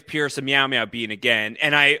never give Pierce a Meow Meow bean again,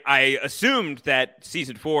 and I assumed that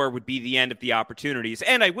season 4 would be the end of the opportunities.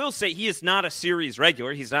 And I will say he is not a series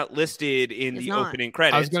regular. He's not listed in the opening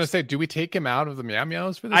credits. I was going to say, do we take him out of the Meow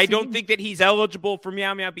Meows for this I season? don't think that he's eligible for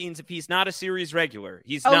Meow Meow beans if he's not a series regular.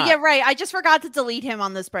 He's Oh not. yeah, right. I just forgot to delete him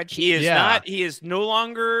on the spreadsheet. He is not. He is no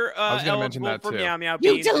longer I was gonna mention eligible that for too. Meow Meow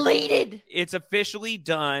You beans. deleted. It's officially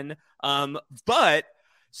done. But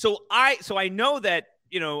so I know that.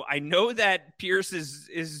 I know that Pierce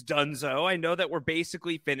is donezo. I know that we're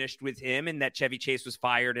basically finished with him and that Chevy Chase was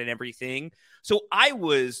fired and everything. So I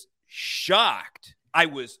was shocked. I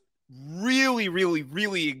was really, really,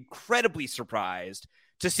 really incredibly surprised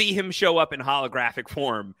to see him show up in holographic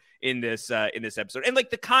form in this episode. And like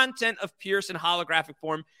the content of Pierce in holographic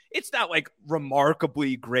form, it's not like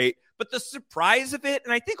remarkably great, but the surprise of it,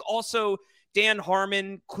 and I think also Dan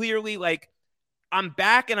Harmon clearly like, I'm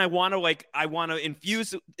back and I want to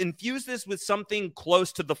infuse this with something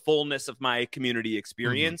close to the fullness of my Community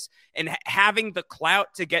experience, and having the clout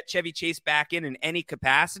to get Chevy Chase back in any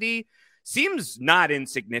capacity seems not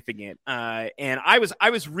insignificant. And I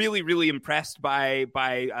was really, really impressed by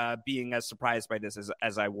being as surprised by this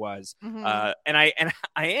as I was. And I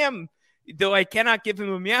am, though I cannot give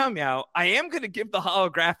him a meow meow, I am going to give the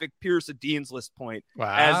holographic Pierce a Dean's List point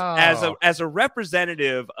as a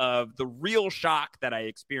representative of the real shock that I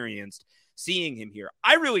experienced seeing him here.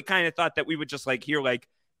 I really kind of thought that we would just like hear like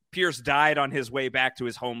Pierce died on his way back to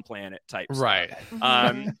his home planet type right stuff.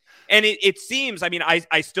 And it seems, I mean,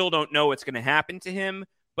 I still don't know what's going to happen to him,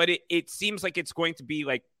 but it seems like it's going to be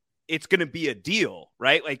like, it's going to be a deal,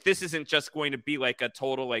 right? Like this isn't just going to be like a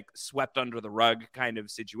total like swept under the rug kind of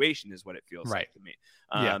situation is what it feels like to me.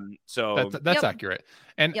 So that's accurate.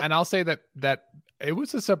 And I'll say that it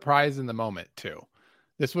was a surprise in the moment too.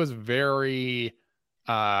 This was very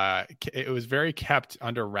kept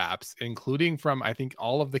under wraps, including from, I think,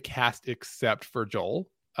 all of the cast except for Joel,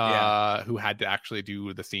 who had to actually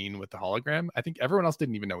do the scene with the hologram. I think everyone else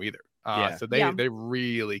didn't even know either. So they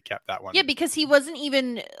really kept that one. Yeah, because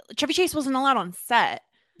Chevy Chase wasn't allowed on set.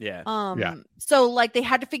 So like they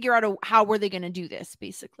had to figure out how were they going to do this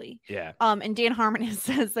basically. And Dan Harmon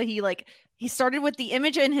says that he started with the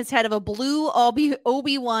image in his head of a blue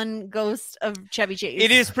Obi-Wan ghost of Chevy Chase. It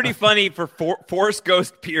is pretty funny for Force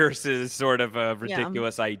Ghost Pierce is sort of a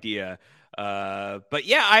ridiculous idea. But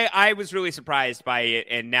yeah, I was really surprised by it,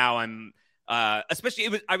 and now I'm I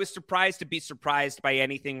was surprised to be surprised by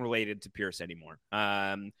anything related to Pierce anymore.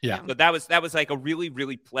 So that was like a really,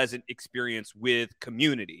 really pleasant experience with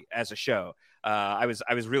Community as a show. I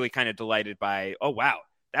was really kind of delighted by, oh wow,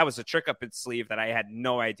 that was a trick up its sleeve that I had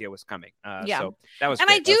no idea was coming. So that was, and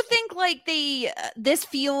great. I do think like this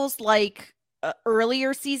feels like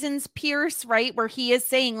earlier seasons Pierce, right, where he is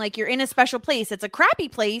saying like you're in a special place. It's a crappy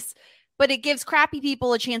place, but it gives crappy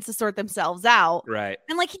people a chance to sort themselves out. Right.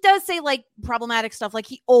 And like he does say like problematic stuff like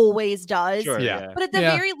he always does. Sure, yeah. But at the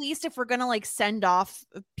very least, if we're going to like send off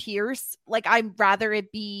Pierce, like I'd rather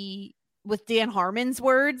it be with Dan Harmon's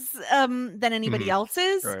words than anybody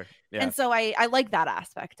else's. Sure. Yeah. And so I like that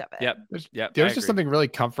aspect of it. There's just something really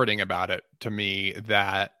comforting about it to me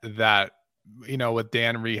that you know, with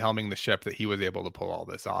Dan rehelming the ship, that he was able to pull all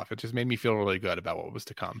this off. It just made me feel really good about what was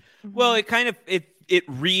to come. Well, it kind of it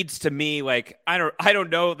reads to me like I don't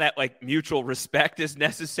know that like mutual respect is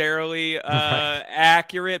necessarily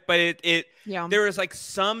accurate, but there is like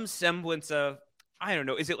some semblance of, I don't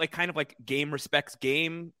know, is it like kind of like game respects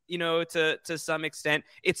game, you know, to some extent?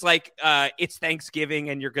 It's like it's Thanksgiving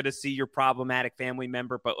and you're going to see your problematic family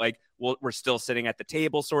member, but like we're still sitting at the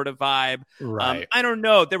table sort of vibe. Right. I don't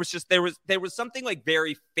know. There was something like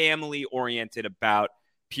very family oriented about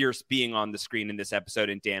Pierce being on the screen in this episode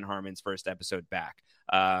in Dan Harmon's first episode back.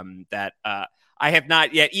 That I have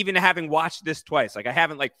not yet, even having watched this twice, like I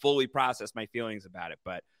haven't like fully processed my feelings about it,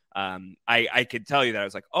 but I could tell you that I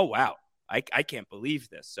was like, oh wow. I can't believe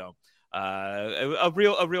this. So a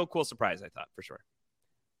real cool surprise, I thought, for sure.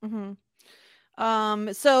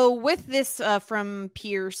 So with this from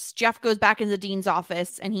Pierce, Jeff goes back into the dean's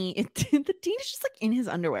office and the dean is just like in his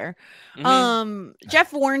underwear.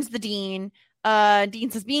 Jeff warns the dean. Dean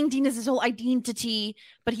says being dean is his whole identity,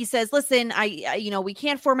 but he says, listen, we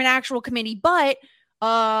can't form an actual committee, but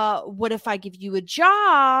what if I give you a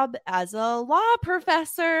job as a law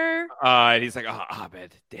professor? And he's like, oh,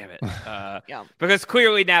 Abed, damn it. Because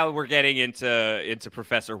clearly now we're getting into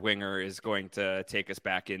Professor Winger is going to take us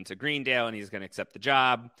back into Greendale, and he's going to accept the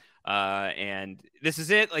job. And this is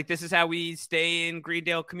it. Like, this is how we stay in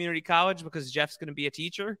Greendale Community College, because Jeff's going to be a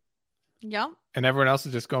teacher. Yeah. And everyone else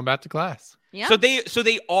is just going back to class. Yeah. So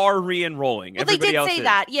they are re-enrolling. Well, Everybody they did else say is.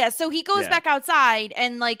 that. Yeah. So he goes back outside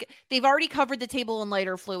and like they've already covered the table in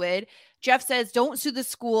lighter fluid. Jeff says, don't sue the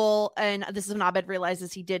school. And this is when Abed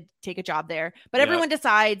realizes he did take a job there. But everyone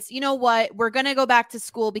decides, you know what? We're going to go back to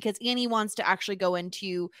school because Annie wants to actually go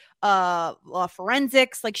into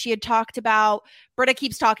forensics like she had talked about. Britta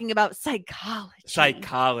keeps talking about psychology. I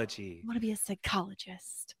want to be a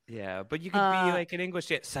psychologist. Yeah, but you could be like an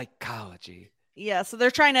English psychology. Yeah, so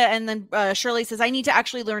they're trying to, and then Shirley says, I need to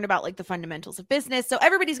actually learn about like the fundamentals of business. So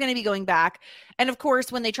everybody's going to be going back. And of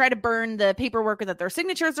course, when they try to burn the paperwork that their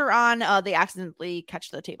signatures are on, they accidentally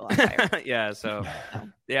catch the table on fire. So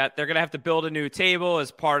they're going to have to build a new table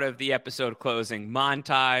as part of the episode closing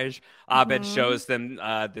montage. Abed shows them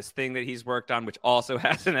this thing that he's worked on, which also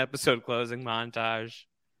has an episode closing montage.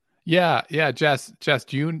 Yeah. Jess,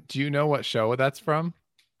 do you know what show that's from?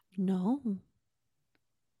 No.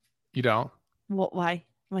 You don't? What? Why?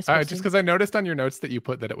 Am I All right, just because I noticed on your notes that you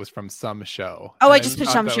put that it was from some show. Oh, I And just put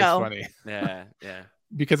thought some that was show. funny. Yeah.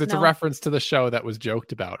 Because it's a No. reference to the show that was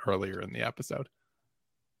joked about earlier in the episode.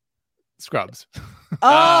 Scrubs.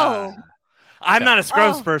 Oh, I'm not a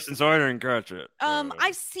Scrubs Oh. person, so I don't encourage it.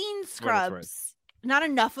 I've seen what it's Scrubs. Not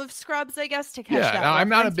enough of Scrubs, I guess, to catch Yeah, that. no, I'm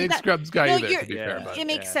not a reference, but big that- Scrubs guy No, either, you're- to be fair. But It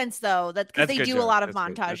makes Yeah. sense though, that because That's they good do joke. a lot of That's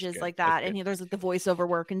good. That's montages good. like That's that, and good. there's like the voiceover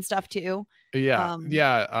work and stuff too. yeah,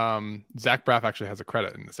 Um, Zach Braff actually has a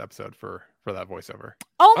credit in this episode for that voiceover.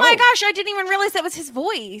 Oh my Oh. gosh, I didn't even realize that was his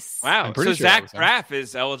voice. Wow. I'm pretty So sure that Zach was him. Braff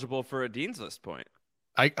is eligible for a Dean's List point.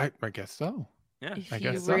 I guess so. Yeah. If I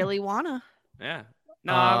you guess so. really wanna. Yeah.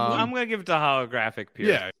 No, I'm Um, going to give it to holographic Pierce.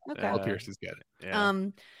 Yeah, Okay. Paul Pierce is good. Yeah.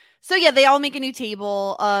 So yeah, they all make a new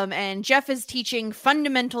table. And Jeff is teaching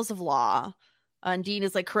fundamentals of law. And Dean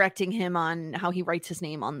is like correcting him on how he writes his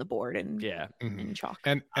name on the board and yeah. in chalk.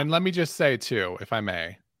 And let me just say too, if I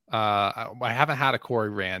may, I haven't had a Corey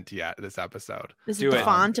rant yet this episode. Is Do it the it.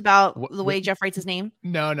 font about Wh- the way wh- Jeff writes his name?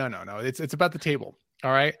 No. It's about the table.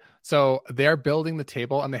 All right. So they're building the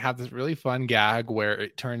table and they have this really fun gag where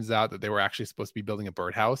it turns out that they were actually supposed to be building a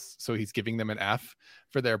birdhouse. So he's giving them an F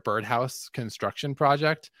for their birdhouse construction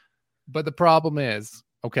project. But the problem is,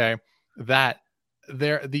 okay, that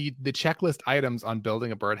the checklist items on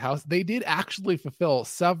building a birdhouse, they did actually fulfill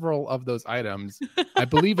several of those items. I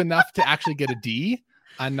believe enough to actually get a D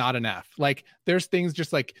and not an F. Like there's things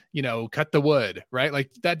just like, cut the wood, right?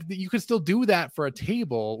 Like that you could still do that for a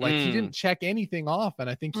table. Like he didn't check anything off. And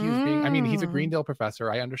I think he was being, I mean, he's a Greendale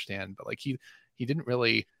professor, I understand, but like he didn't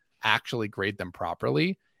really actually grade them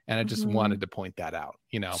properly. And I just wanted to point that out,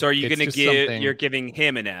 So are you It's going to just give, something- you're giving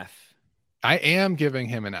him an F? I am giving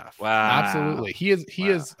him an F. Wow. Absolutely. He is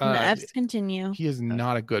And the F's continue. he is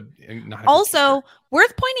not a good Also,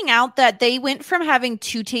 worth pointing out that they went from having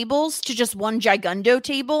 2 tables to just one Gigundo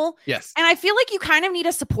table. Yes. And I feel like you kind of need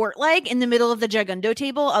a support leg in the middle of the Gigundo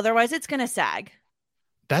table. Otherwise, it's going to sag.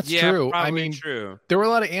 That's Yeah, true. I probably mean, true. there were a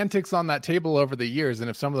lot of antics on that table over the years, and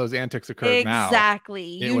if some of those antics occurred now,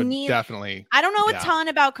 Exactly. it You would need definitely. I don't know a yeah. ton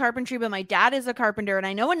about carpentry, but my dad is a carpenter, and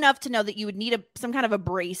I know enough to know that you would need some kind of a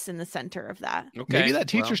brace in the center of that. Okay. Maybe that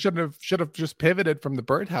teacher well, should have just pivoted from the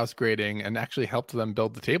birdhouse grading and actually helped them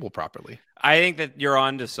build the table properly. I think that you're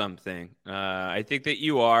onto something. I think that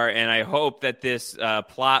you are, and I hope that this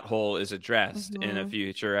plot hole is addressed in a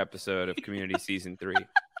future episode of Community Season 3.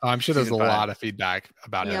 I'm sure there's a Season 5. lot of feedback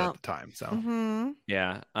about it Yeah. at the time. So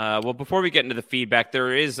Yeah. Well, before we get into the feedback,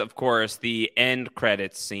 there is, of course, the end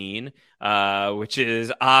credits scene, which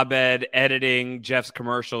is Abed editing Jeff's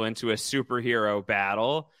commercial into a superhero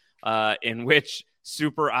battle, in which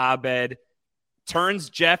Super Abed turns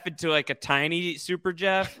Jeff into like a tiny Super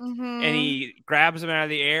Jeff, and he grabs him out of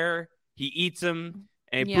the air, he eats him,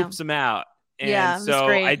 and he Yeah. poops him out. And Yeah, it was so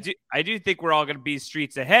great. I do think we're all going to be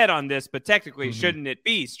streets ahead on this, but technically, shouldn't it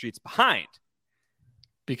be streets behind?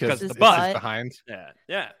 because the it's butt. just behind.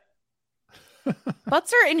 Yeah.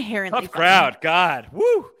 Butts are inherently Tough funny. crowd. God. Woo.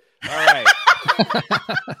 All right.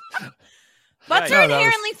 Butts Yeah, are that was-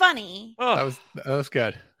 inherently funny. Oh, That was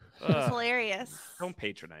good. It's hilarious. don't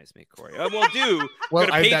patronize me, Corey. Well, do Well,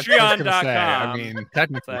 go to I was gonna say, I patreon.com mean,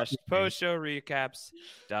 technically, /post show recaps.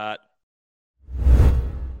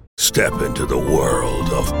 Step into the world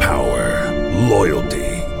of power, loyalty,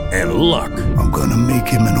 and luck. I'm gonna make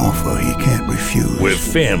him an offer he can't refuse. With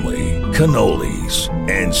family, cannolis,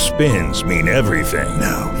 and spins mean everything.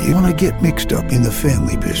 Now, you wanna get mixed up in the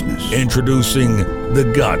family business. Introducing The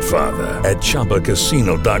Godfather at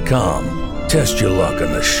ChumbaCasino.com. Test your luck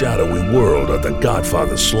in the shadowy world of The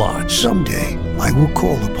Godfather slot. Someday, I will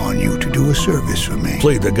call upon you to do a service for me.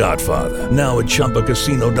 Play The Godfather now at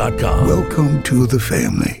ChumbaCasino.com. Welcome to the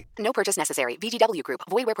family. No purchase necessary. VGW Group.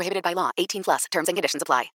 Void where prohibited by law. 18+. Terms and conditions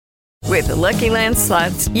apply. With the Lucky Land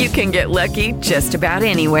Slots, you can get lucky just about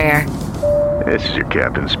anywhere. This is your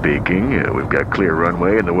captain speaking. We've got clear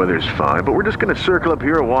runway and the weather's fine, but we're just going to circle up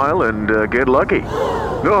here a while and get lucky.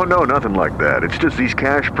 No, nothing like that. It's just these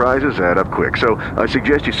cash prizes add up quick. So I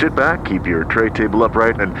suggest you sit back, keep your tray table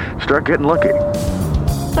upright, and start getting lucky.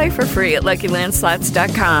 Play for free at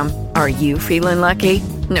LuckyLandSlots.com. Are you feeling lucky?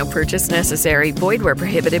 No purchase necessary. Void where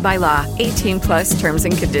prohibited by law. 18+ terms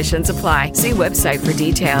and conditions apply. See website for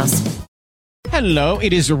details. Hello,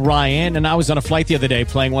 it is Ryan, and I was on a flight the other day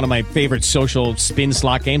playing one of my favorite social spin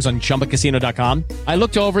slot games on ChumbaCasino.com. I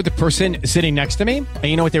looked over at the person sitting next to me, and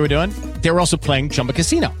you know what they were doing? They were also playing Chumba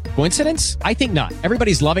Casino. Coincidence? I think not.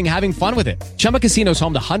 Everybody's loving having fun with it. Chumba Casino is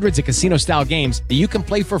home to hundreds of casino-style games that you can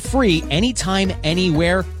play for free anytime,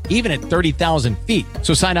 anywhere, even at 30,000 feet.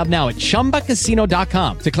 So sign up now at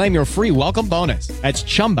ChumbaCasino.com to claim your free welcome bonus. That's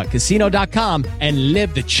ChumbaCasino.com and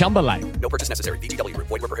live the Chumba life. No purchase necessary. VGW.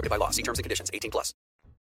 Void where prohibited by law. See terms and conditions. 18+.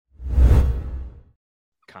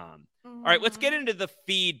 All right, let's get into the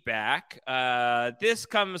feedback. This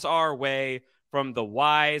comes our way from the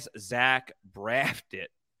wise Zach Brafted.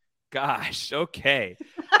 Gosh, okay.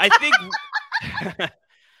 I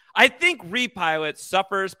think Repilot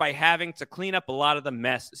suffers by having to clean up a lot of the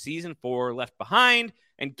mess season 4 left behind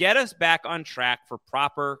and get us back on track for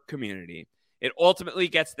proper Community. It ultimately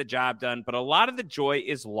gets the job done, but a lot of the joy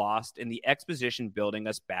is lost in the exposition building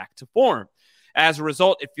us back to form. As a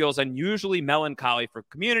result, it feels unusually melancholy for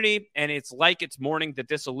Community, and it's like it's mourning the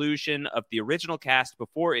dissolution of the original cast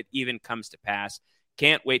before it even comes to pass.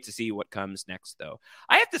 Can't wait to see what comes next, though.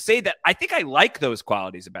 I have to say that I think I like those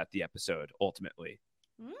qualities about the episode, ultimately.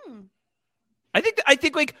 I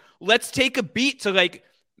think like, let's take a beat to, like,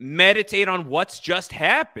 meditate on what's just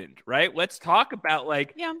happened, right? Let's talk about,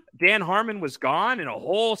 like, Dan Harmon was gone and a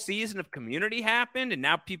whole season of Community happened, and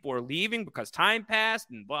now people are leaving because time passed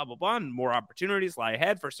and blah, blah, blah, and more opportunities lie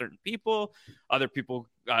ahead for certain people. Other people,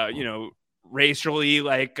 racially,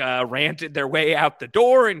 like, ranted their way out the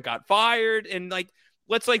door and got fired. And, like,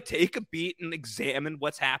 let's, like, take a beat and examine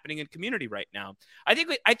what's happening in Community right now. I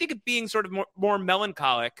think it being sort of more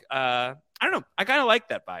melancholic. I don't know. I kind of like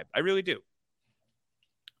that vibe. I really do.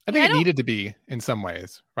 I think it needed to be in some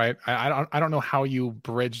ways, right? I don't know how you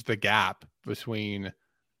bridge the gap between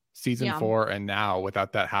season 4 and now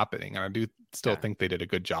without that happening. And I do still think they did a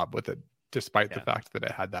good job with it, despite the fact that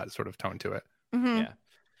it had that sort of tone to it. Yeah.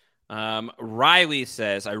 Riley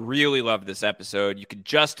says, I really love this episode. You could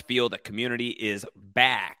just feel that Community is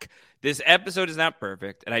back. This episode is not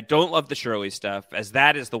perfect, and I don't love the Shirley stuff, as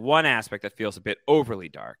that is the one aspect that feels a bit overly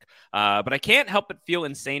dark. But I can't help but feel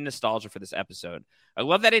insane nostalgia for this episode. I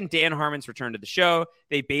love that in Dan Harmon's return to the show,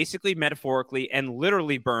 they basically metaphorically and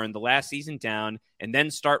literally burn the last season down and then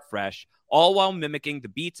start fresh, all while mimicking the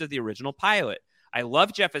beats of the original pilot. I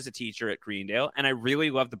love Jeff as a teacher at Greendale, and I really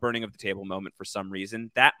love the burning of the table moment for some reason.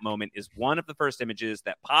 That moment is one of the first images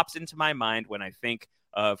that pops into my mind when I think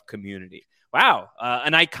of Community. Wow,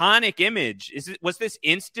 an iconic image. Was this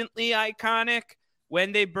instantly iconic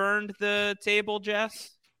when they burned the table,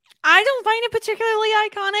 Jess? I don't find it particularly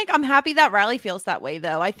iconic. I'm happy that Riley feels that way,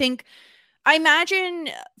 though. I imagine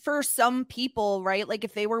for some people, right? Like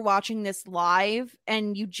if they were watching this live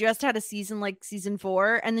and you just had a season like season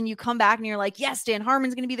 4, and then you come back and you're like, yes, Dan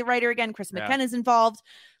Harmon's going to be the writer again. Chris McKenna's involved.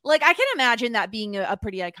 Like I can imagine that being a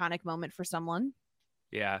pretty iconic moment for someone.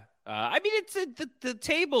 Yeah. I mean, it's the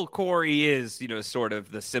table, Corey, is, sort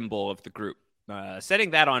of the symbol of the group.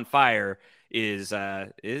 Setting that on fire is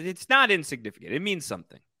it's not insignificant. It means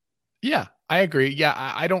something. Yeah, I agree. Yeah,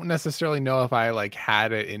 I don't necessarily know if I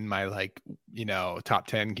had it in my top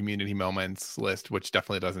 10 Community moments list, which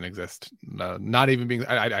definitely doesn't exist. Not even being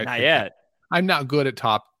not yet. I'm not good at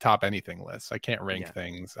top anything lists. I can't rank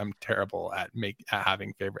things. I'm terrible at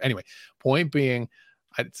having favorite. Anyway, point being,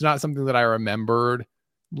 it's not something that I remembered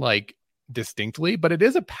distinctly, but it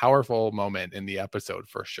is a powerful moment in the episode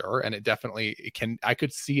for sure. And I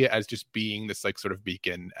could see it as just being this sort of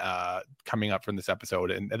beacon coming up from this episode,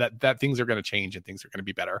 and that things are going to change and things are going to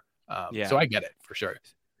be better. So I get it for sure.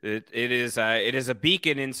 It is a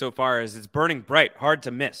beacon insofar as it's burning bright, hard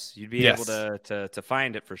to miss. You'd be able to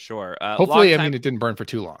find it for sure. Hopefully, it didn't burn for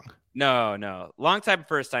too long. No. Long time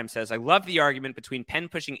first time says, I love the argument between pen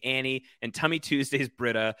pushing Annie and Tummy Tuesday's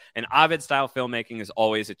Britta, and Ovid style filmmaking is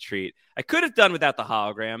always a treat. I could have done without the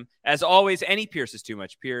hologram. As always, any Pierce is too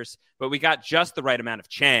much Pierce, but we got just the right amount of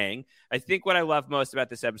Chang. I think what I love most about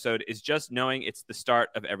this episode is just knowing it's the start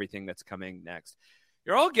of everything that's coming next.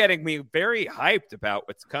 You're all getting me very hyped about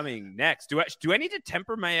what's coming next. Do I need to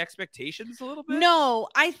temper my expectations a little bit? No,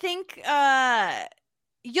 I think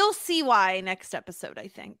you'll see why next episode, I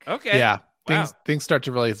think. Okay. Yeah. Things start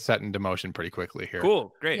to really set into motion pretty quickly here.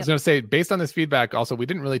 Cool. Great. I was going to say, based on this feedback, also, we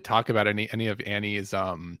didn't really talk about any of Annie's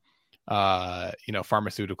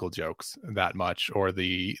pharmaceutical jokes that much, or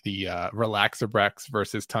the Relaxabrex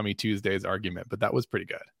versus Tummy Tuesdays argument, but that was pretty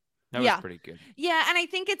good. That was pretty good. Yeah, and I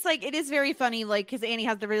think it's it is very funny, because Annie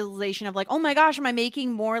has the realization of oh my gosh, am I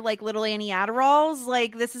making more little Annie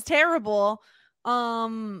Adderalls? This is terrible.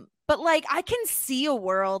 But I can see a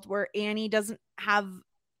world where Annie doesn't have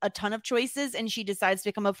a ton of choices and she decides to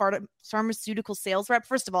become a pharmaceutical sales rep.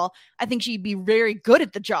 First of all, I think she'd be very good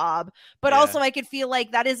at the job, but also I could feel like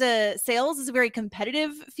sales is a very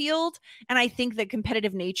competitive field. And I think the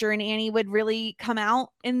competitive nature in Annie would really come out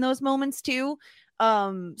in those moments too.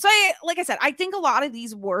 Like I said, I think a lot of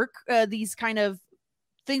these these kind of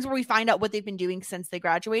things where we find out what they've been doing since they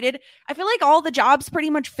graduated, I feel like all the jobs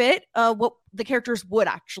pretty much fit what the characters would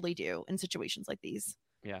actually do in situations like these.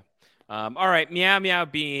 Yeah. All right. Meow Meow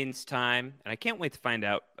Beans time. And I can't wait to find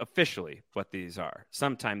out officially what these are.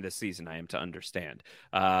 Sometime this season, I am to understand.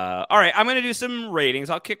 All right. I'm going to do some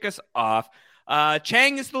ratings. I'll kick us off.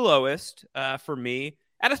 Chang is the lowest for me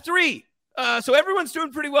at a 3. So everyone's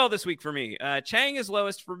doing pretty well this week for me. Chang is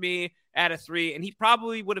lowest for me at a 3, and he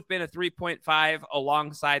probably would have been a 3.5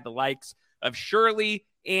 alongside the likes of Shirley,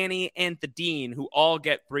 Annie, and the Dean, who all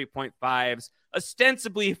get 3.5s,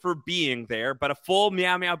 ostensibly for being there, but a full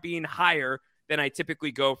Meow Meow being higher than I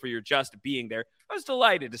typically go for your just being there. I was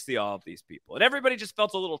delighted to see all of these people, and everybody just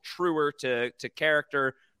felt a little truer to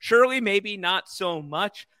character. Shirley, maybe not so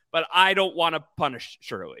much, but I don't want to punish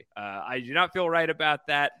Shirley. I do not feel right about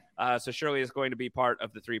that. So Shirley is going to be part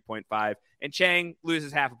of the 3.5. And Chang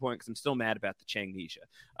loses half a point because I'm still mad about the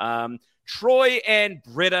Changnesia. Troy and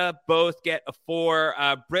Britta both get a 4.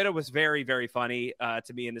 Britta was very, very funny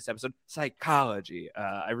to me in this episode. Psychology.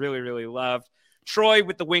 I really, really loved. Troy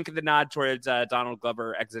with the wink and the nod towards Donald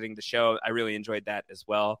Glover exiting the show. I really enjoyed that as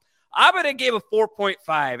well. Abed gave a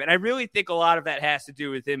 4.5, and I really think a lot of that has to do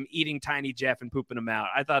with him eating Tiny Jeff and pooping him out.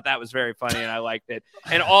 I thought that was very funny, and I liked it.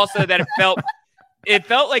 And also that it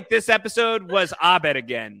felt like this episode was Abed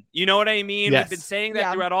again. You know what I mean? Yes. We've been saying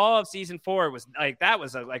that throughout all of season 4. It was like that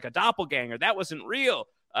was like a doppelganger. That wasn't real.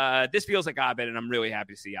 This feels like Abed, and I'm really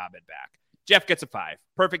happy to see Abed back. Jeff gets a 5.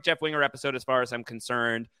 Perfect Jeff Winger episode as far as I'm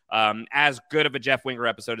concerned. As good of a Jeff Winger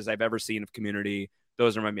episode as I've ever seen of Community.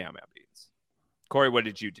 Those are my Meow Meow Beans. Corey, what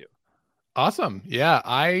did you do? Awesome. Yeah,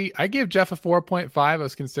 I gave Jeff a 4.5. I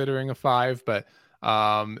was considering a 5, but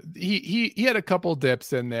he had a couple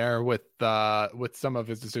dips in there with some of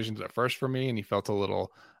his decisions at first for me, and he felt a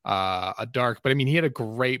little dark. But I mean, he had a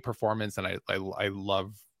great performance, and I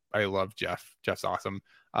love Jeff. Jeff's awesome.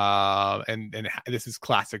 And this is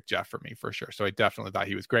classic Jeff for me for sure. So I definitely thought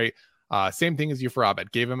he was great. Same thing as you for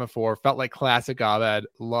Abed. Gave him a 4. Felt like classic Abed.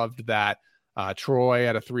 Loved that. Troy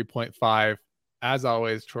at a 3.5. As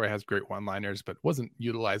always, Troy has great one-liners, but wasn't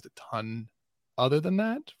utilized a ton other than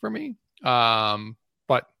that for me.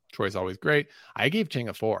 But Troy's always great. I gave Chang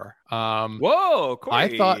a 4. Whoa, Corey.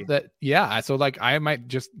 I thought that, yeah. So like, I might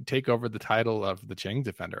just take over the title of the Chang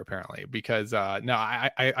Defender apparently, because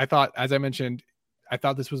I thought, as I mentioned, I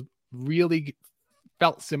thought this was really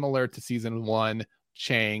felt similar to season 1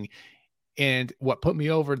 Chang. And what put me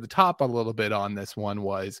over the top a little bit on this one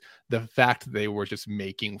was the fact that they were just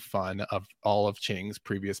making fun of all of Chang's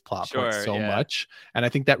previous plot points so much. And I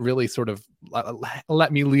think that really sort of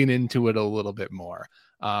let me lean into it a little bit more.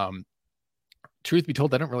 Truth be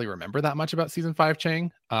told, I don't really remember that much about season 5 Chang.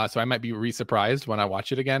 So I might be re-surprised when I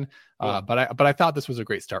watch it again. But I thought this was a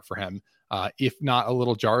great start for him. If not a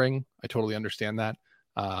little jarring, I totally understand that.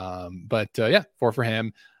 But 4 for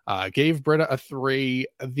him. Gave Britta a 3.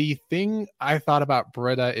 The thing I thought about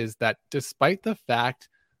Britta is that despite the fact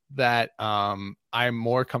that I'm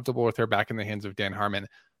more comfortable with her back in the hands of Dan Harmon,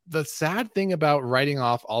 the sad thing about writing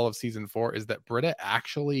off all of season 4 is that Britta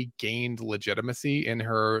actually gained legitimacy in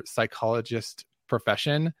her psychologist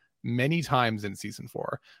profession many times in season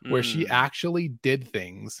 4, where she actually did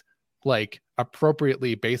things like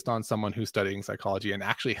appropriately based on someone who's studying psychology and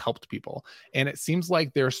actually helped people. And it seems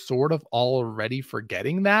like they're sort of already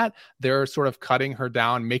forgetting that. They're sort of cutting her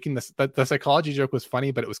down, making the psychology joke was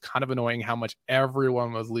funny, but it was kind of annoying how much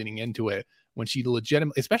everyone was leaning into it when she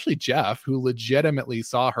legitimately, especially Jeff, who legitimately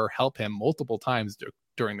saw her help him multiple times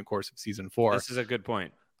during the course of season 4. This is a good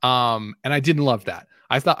point. And I didn't love that.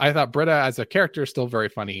 I thought Britta as a character is still very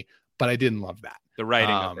funny, but I didn't love that. The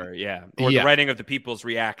writing of her, or the writing of the people's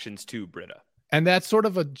reactions to Britta. And that's sort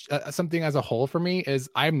of something as a whole for me is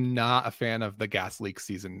I'm not a fan of the gas leak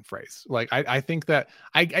season phrase. Like I think that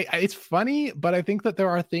it's funny, but I think that there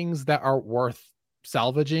are things that are worth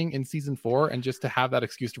salvaging in season 4, and just to have that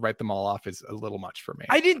excuse to write them all off is a little much for me.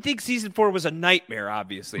 I didn't think season 4 was a nightmare,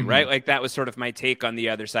 obviously, right? Like that was sort of my take on the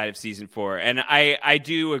other side of season 4. And I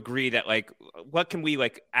do agree that like, what can we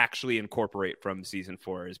like actually incorporate from season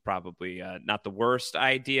 4 is probably not the worst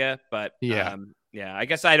idea, but Yeah, I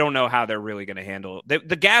guess I don't know how they're really going to handle the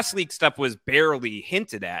gas leak stuff. Was barely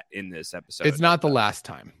hinted at in this episode. It's not the last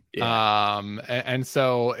time. Yeah. And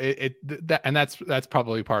so that's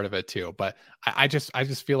probably part of it too. But I just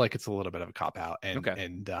feel like it's a little bit of a cop out,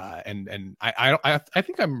 and I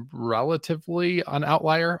think I'm relatively an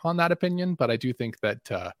outlier on that opinion, but I do think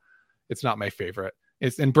that it's not my favorite.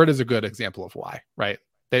 And Britta's a good example of why, right?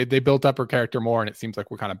 They built up her character more, and it seems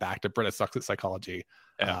like we're kind of back to Britta sucks at psychology,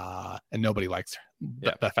 and nobody likes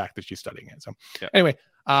the fact that she's studying it. So anyway,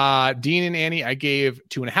 Dean and Annie, I gave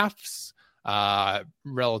 2.5s.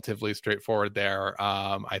 Relatively straightforward there.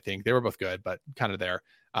 I think they were both good, but kind of there.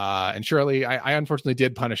 And Shirley, I unfortunately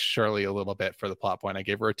did punish Shirley a little bit for the plot point. I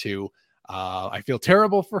gave her a 2. I feel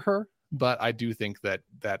terrible for her, but I do think that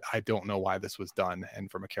I don't know why this was done, and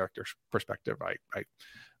from a character perspective, I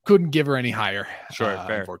couldn't give her any higher. Sure,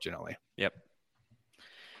 fair. Unfortunately. Yep.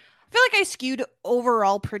 I feel like I skewed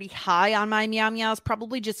overall pretty high on my Meow Meows,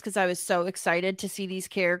 probably just because I was so excited to see these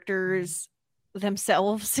characters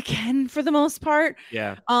themselves again for the most part.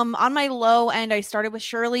 Yeah. On my low end, I started with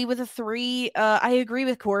Shirley with a 3. I agree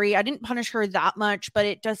with Corey. I didn't punish her that much, but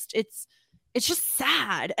it's just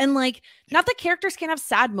sad. And like, not that characters can't have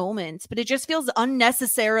sad moments, but it just feels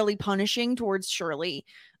unnecessarily punishing towards Shirley.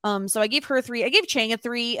 So I gave her a 3. I gave Chang a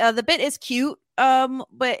 3. The bit is cute.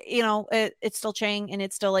 But it's still Chang, and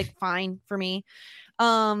it's still like fine for me.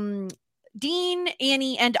 Dean,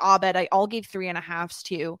 Annie, and Abed, I all gave 3.5s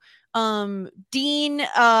too. Dean,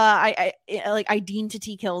 I Dean to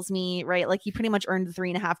T kills me, right? Like, he pretty much earned the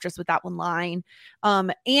 3.5 just with that one line.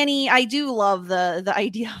 Annie, I do love the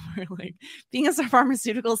idea of her like being a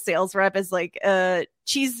pharmaceutical sales rep is like,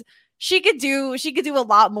 she could do a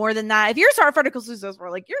lot more than that. If you're a pharmaceutical sales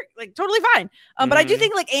rep, like, you're like totally fine. But I do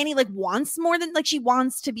think like Annie like wants more than like, she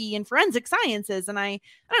wants to be in forensic sciences. And I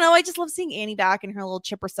don't know. I just love seeing Annie back in her little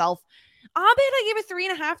chipper self. Abed, I gave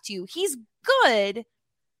a 3.5 to. He's good.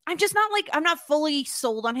 I'm not fully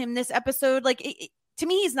sold on him this episode. Like, to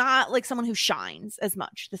me, he's not like someone who shines as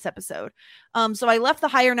much this episode. So I left the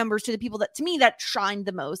higher numbers to the people that, to me, that shined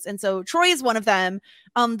the most. And so Troy is one of them.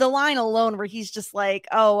 The line alone where he's just like,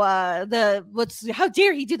 how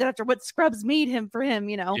dare he do that after what Scrubs made him for him,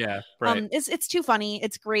 Yeah, right. It's too funny.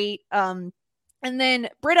 It's great. And then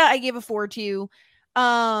Britta, I gave a 4 to.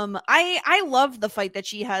 I love the fight that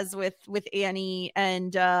she has with Annie,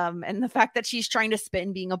 and the fact that she's trying to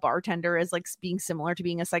spin being a bartender as like being similar to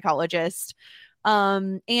being a psychologist.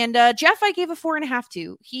 And Jeff, I gave a 4.5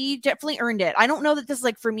 to. He definitely earned it. I don't know that this is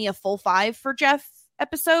like for me a full 5 for Jeff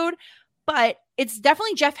episode, but it's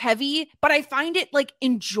definitely Jeff heavy, but I find it like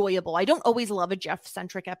enjoyable. I don't always love a Jeff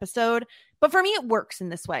centric episode, but for me it works in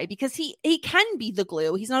this way because he can be the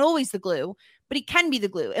glue. He's not always the glue, but he can be the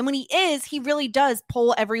glue. And when he is, he really does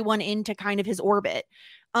pull everyone into kind of his orbit.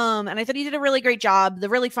 And I thought he did a really great job. The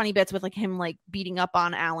really funny bits with like him like beating up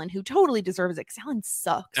on Alan, who totally deserves it because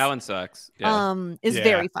Alan sucks. Yeah. Is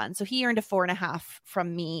very fun. So he earned a 4.5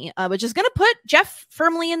 from me, which is going to put Jeff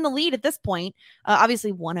firmly in the lead at this point.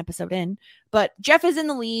 Obviously 1 episode in, but Jeff is in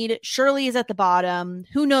the lead. Shirley is at the bottom.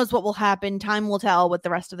 Who knows what will happen? Time will tell with the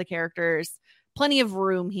rest of the characters. Plenty of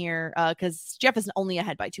room here because Jeff is only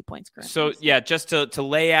ahead by 2 points currently. So yeah, just to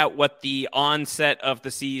lay out what the onset of the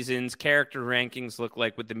season's character rankings look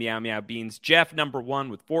like with the Meow Meow Beans. Jeff number 1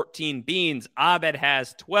 with 14 beans. Abed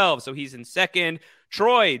has 12, so he's in second.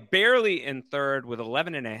 Troy barely in third with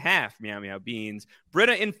 11.5 Meow Meow Beans.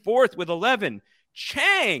 Britta in fourth with 11.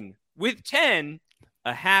 Chang with 10.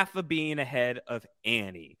 A half a bean ahead of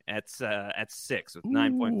Annie at 6 with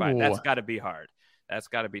 9.5. That's got to be hard. That's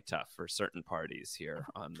got to be tough for certain parties here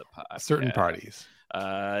on the podcast. Certain parties.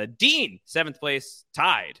 Dean, 7th place,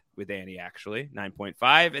 tied with Annie, actually,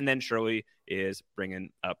 9.5. And then Shirley is bringing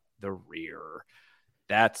up the rear.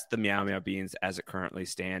 That's the Meow Meow Beans as it currently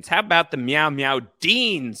stands. How about the Meow Meow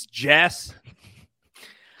Deans, Jess?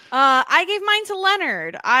 I gave mine to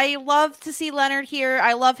Leonard. I love to see Leonard here.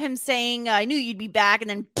 I love him saying, I knew you'd be back. And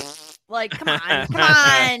then like, come on. I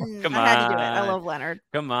had to do it. I love Leonard.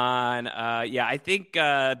 Come on. Yeah, I think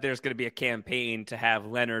there's going to be a campaign to have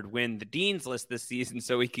Leonard win the Dean's List this season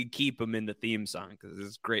so we can keep him in the theme song because this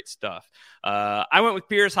is great stuff. I went with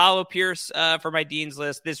Pierce, Hollow Pierce for my Dean's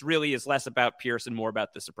List. This really is less about Pierce and more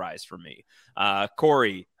about the surprise for me.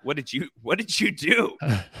 Corey, what did you do?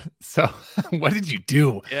 So what did you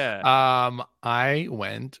do? Yeah. I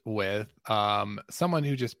went with someone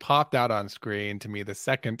who just popped out on screen to me the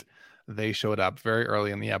second they showed up very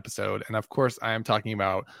early in the episode. And of course, I am talking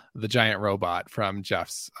about the giant robot from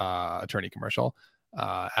Jeff's attorney commercial.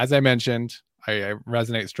 As I mentioned, I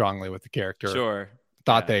resonate strongly with the character. Sure.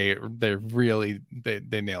 Thought they really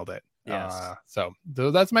nailed it. Yes. So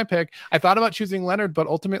that's my pick. I thought about choosing Leonard, but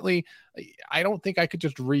ultimately I don't think I could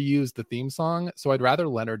just reuse the theme song. So I'd rather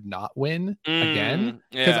Leonard not win again,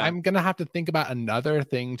 because I'm going to have to think about another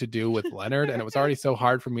thing to do with Leonard. And it was already so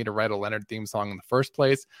hard for me to write a Leonard theme song in the first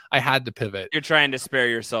place. I had to pivot. You're trying to spare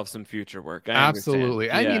yourself some future work.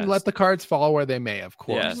 Absolutely. I mean, let the cards fall where they may, of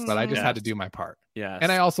course, but I just had to do my part. Yes.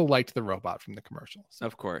 And I also liked the robot from the commercial. So.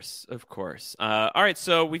 Of course. All right,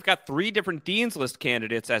 so we've got 3 different Dean's List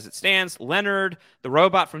candidates as it stands. Leonard, the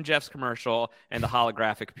robot from Jeff's commercial, and the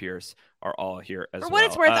holographic Pierce are all here as well. For what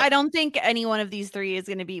it's worth, I don't think any one of these 3 is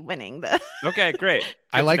going to be winning. Okay, great.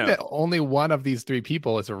 I like that only one of these 3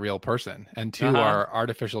 people is a real person and 2 are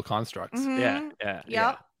artificial constructs. Mm-hmm.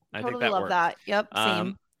 Yeah. I totally love that. Yep,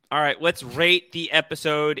 same. All right, let's rate the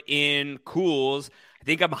episode in cools. I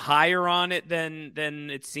think I'm higher on it than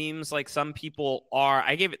it seems like some people are.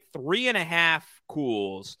 I gave it 3.5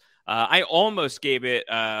 cools. I almost gave it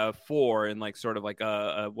 4 in like sort of like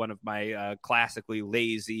one of my classically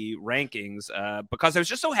lazy rankings because I was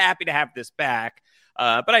just so happy to have this back.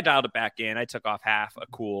 But I dialed it back in. I took off half a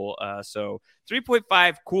cool. So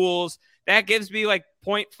 3.5 cools. That gives me like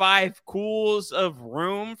 0.5 cools of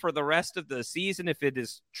room for the rest of the season if it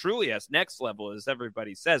is truly as next level as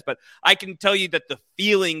everybody says. But I can tell you that the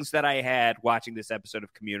feelings that I had watching this episode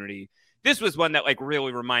of Community, this was one that like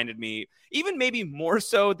really reminded me, even maybe more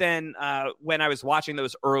so than when I was watching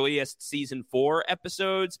those earliest season 4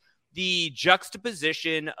 episodes. The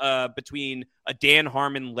juxtaposition between a Dan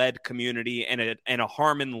Harmon-led Community and a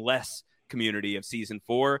Harmon-less Community of season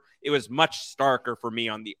 4, it was much starker for me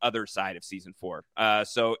on the other side of season 4.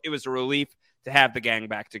 So it was a relief to have the gang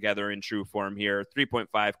back together in true form here.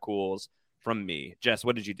 3.5 cools from me. Jess,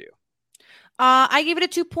 what did you do? I gave it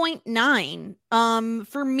a 2.9.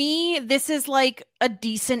 For me, this is like a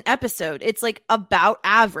decent episode. It's like about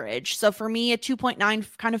average. So for me, a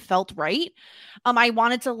 2.9 kind of felt right. I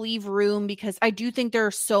wanted to leave room because I do think there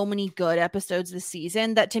are so many good episodes this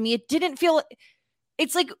season that to me, it didn't feel...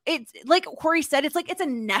 It's like Corey said, it's a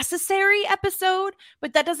necessary episode,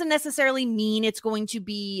 but that doesn't necessarily mean it's going to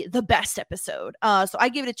be the best episode. So I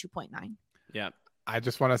give it a 2.9. Yeah. I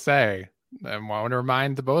just want to say, I want to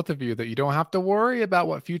remind the both of you that you don't have to worry about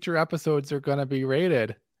what future episodes are going to be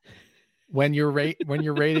rated when you're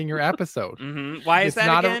rating your episode. Mm-hmm. Why is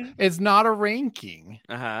that again? It's not a ranking.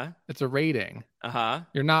 Uh-huh. It's a rating. Uh-huh.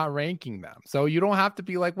 You're not ranking them. So you don't have to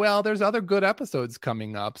be like, well, there's other good episodes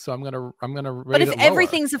coming up, so I'm gonna rate But if it lower.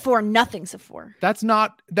 everything's a 4, nothing's a 4. That's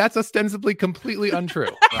ostensibly completely untrue.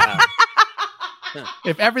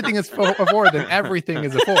 If everything is a 4, then everything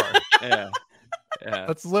is a 4. Yeah.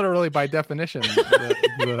 That's literally by definition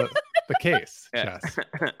the case. Yeah. Jess.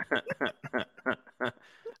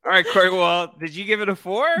 All right, Corey. Well, did you give it a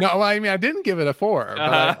 4? No, I mean I didn't give it a 4,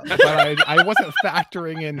 but I wasn't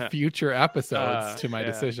factoring in future episodes to my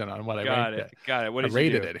decision on what I ranked it. Got it. What did I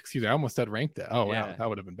rated you do? it? Excuse me, I almost said ranked it. Oh Yeah. wow, that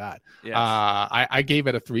would have been bad. Yes. I gave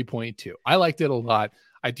it a 3.2. I liked it a lot.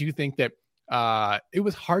 I do think that it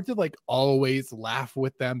was hard to like always laugh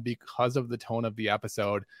with them because of the tone of the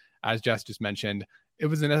episode. As Jess just mentioned, it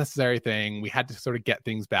was a necessary thing. We had to sort of get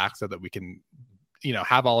things back so that we can,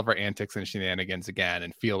 have all of our antics and shenanigans again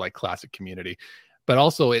and feel like classic Community. But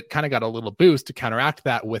also it kind of got a little boost to counteract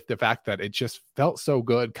that with the fact that it just felt so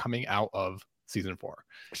good coming out of season 4.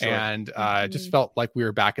 Sure. And it just felt like we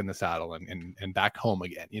were back in the saddle and back home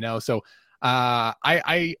again, So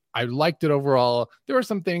I liked it overall. There were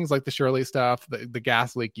some things like the Shirley stuff, the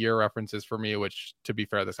gas leak year references for me, which to be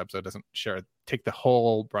fair, this episode doesn't take the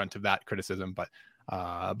whole brunt of that criticism, but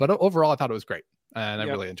overall I thought it was great and I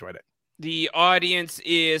really enjoyed it. The audience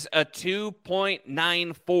is a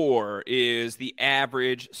 2.94 is the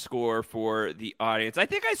average score for the audience. I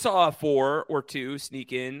think I saw a 4 or 2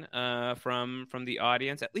 sneak in from the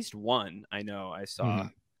audience. At least one I know I saw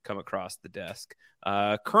come across the desk.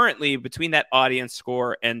 Currently, between that audience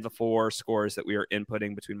score and the 4 scores that we are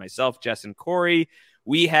inputting between myself, Jess, and Corey,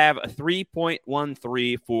 we have a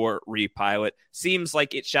 3.13 for Repilot. Seems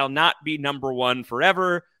like it shall not be number 1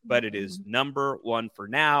 forever, but it is number 1 for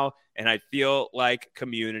now. And I feel like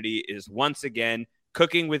Community is once again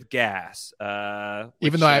cooking with gas.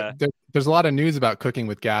 Even though there's a lot of news about cooking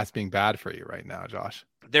with gas being bad for you right now, Josh.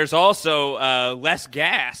 There's also less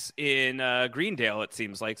gas in Greendale, it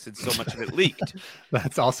seems like, since so much of it leaked.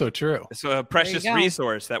 That's also true. So a precious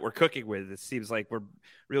resource that we're cooking with. It seems like we're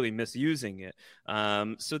really misusing it.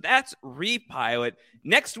 So that's Repilot.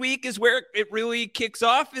 Next week is where it really kicks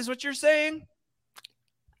off, is what you're saying?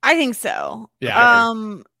 I think so. Yeah,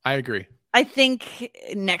 I agree. I think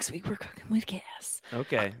next week we're cooking with gas.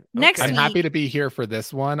 Okay. I'm happy to be here for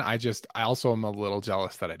this one. I also am a little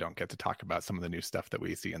jealous that I don't get to talk about some of the new stuff that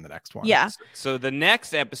we see in the next one. Yeah. So the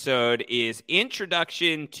next episode is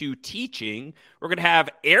Introduction to Teaching. We're going to have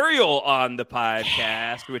Ariel on the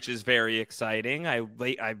podcast, which is very exciting.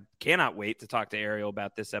 I cannot wait to talk to Ariel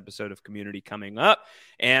about this episode of Community coming up.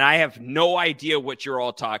 And I have no idea what you're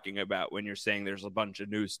all talking about when you're saying there's a bunch of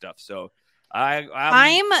new stuff. So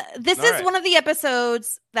this is one of the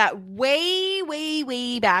episodes that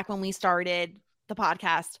way back when we started the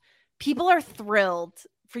podcast, people are thrilled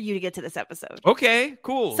for you to get to this episode. Okay,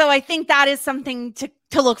 cool. So I think that is something to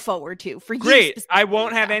look forward to for you. Great. I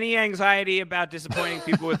won't have any anxiety about disappointing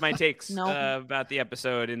people with my takes about the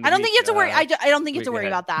episode. I don't think you have to worry. I don't think you have to worry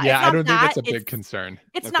about that. Yeah, I don't think that's a big concern.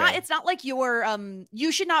 It's not like your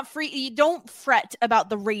you should not don't fret about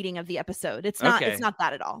the rating of the episode. It's not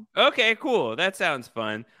that at all. Okay, cool. That sounds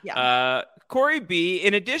fun. Yeah. Corey B,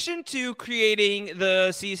 in addition to creating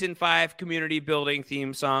the season 5 community building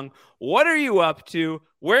theme song, what are you up to?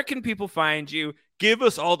 Where can people find you? Give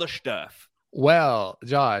us all the stuff. Well,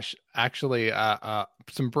 Josh, actually,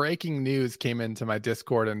 some breaking news came into my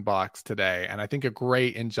Discord inbox today, and I think a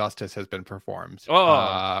great injustice has been performed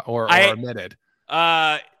or omitted.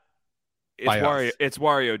 It's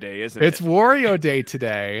Wario Day, isn't it? It's Wario Day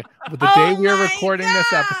today, but the day we are recording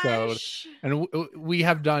this episode, and we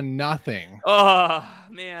have done nothing. Oh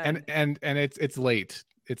man! And it's late.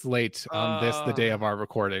 It's late on the day of our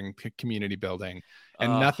recording, community building,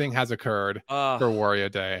 and nothing has occurred for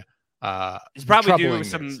Wario Day. He's probably doing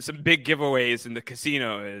some big giveaways in the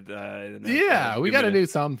casino. We got to do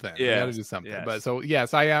something. Yeah. We got to do something. Yes. But so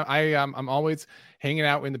yes, I'm always hanging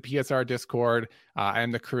out in the PSR Discord.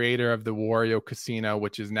 I'm the creator of the Wario Casino,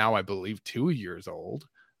 which is now, I believe, 2 years old.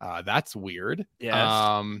 That's weird.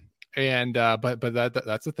 Yes. But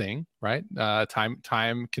that's a thing, right?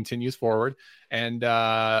 Time continues forward, and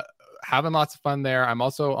having lots of fun there. I'm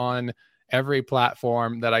also on every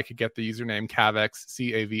platform that I could get the username Cavx,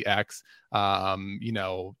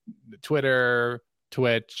 CAVX, Twitter,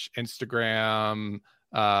 Twitch, Instagram,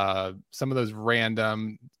 some of those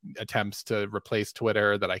random attempts to replace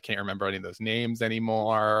Twitter that I can't remember any of those names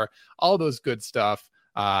anymore, all those good stuff.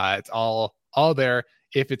 It's all there.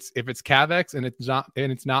 If it's Cavx and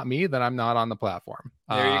it's not me, then I'm not on the platform.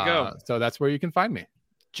 There you go. So that's where you can find me.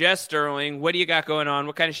 Jess Sterling, what do you got going on?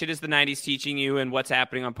 What kind of shit is the 90s teaching you, and what's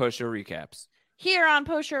happening on Post Show Recaps? Here on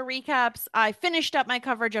Post Show Recaps, I finished up my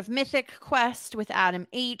coverage of Mythic Quest with Adam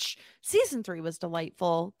H. Season 3 was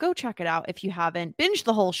delightful. Go check it out if you haven't. Binge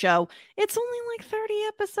the whole show. It's only like 30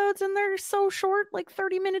 episodes, and they're so short, like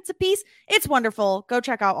 30 minutes a piece. It's wonderful. Go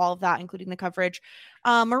check out all of that, including the coverage.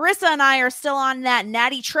 Marissa and I are still on that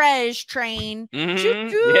Natty Treasure train.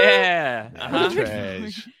 Mm-hmm. Yeah.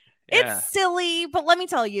 Treasure. It's silly, but let me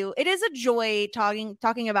tell you, it is a joy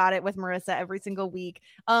talking about it with Marissa every single week.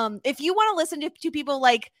 If you want to listen to people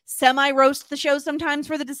like semi-roast the show sometimes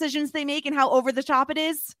for the decisions they make and how over the top it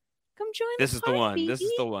is, come join us. This is the one. This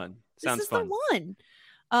is the one. Sounds fun. This is the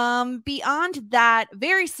one. Beyond that,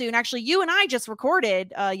 very soon, actually, you and I just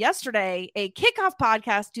recorded yesterday a kickoff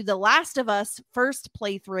podcast to The Last of Us first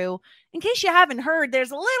playthrough. In case you haven't heard,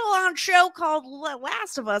 there's a little on show called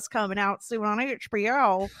Last of Us coming out soon on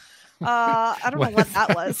HBO. I don't know what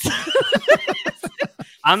that was.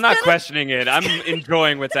 I'm not questioning it. I'm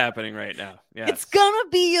enjoying what's happening right now. Yes. It's gonna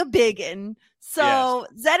be a biggin'. So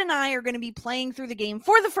yes. Zed and I are going to be playing through the game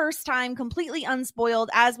for the first time, completely unspoiled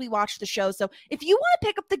as we watch the show. So if you want to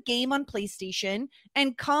pick up the game on PlayStation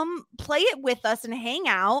and come play it with us and hang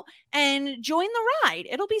out and join the ride,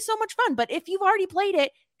 it'll be so much fun. But if you've already played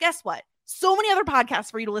it, guess what? So many other podcasts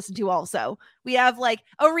for you to listen to also. We have like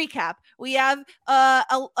a recap. We have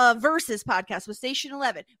a versus podcast with Station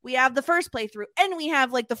 11. We have the first playthrough, and we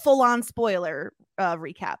have like the full-on spoiler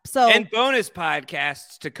recap. So and bonus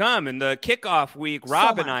podcasts to come. In the kickoff week,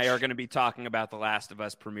 Rob and I are going to be talking about The Last of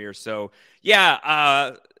Us premiere. So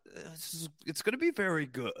yeah, it's going to be very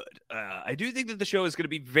good. I do think that the show is going to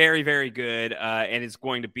be very, very good, and it's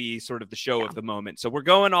going to be sort of the show of the moment. So we're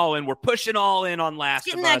going all in. We're pushing all in on Last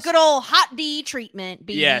of Us. Getting that good old hot D treatment,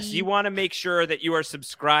 baby. Yes, you want to make sure that you are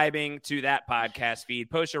subscribing to that podcast feed.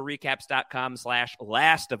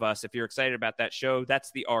 postshowrecaps.com/Last of Us if you're excited about that show.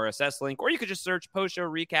 That's the RSS link. Or you could just search Post Show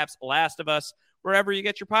Recaps Last of Us wherever you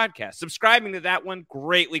get your podcast. Subscribing to that one,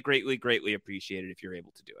 greatly, greatly, greatly appreciated if you're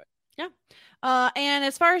able to do it. Yeah. And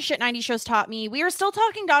as far as Shit 90 Shows taught me, we are still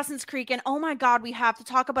talking Dawson's Creek, and oh my God, we have to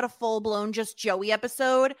talk about a full-blown just Joey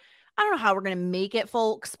episode. I don't know how we're going to make it,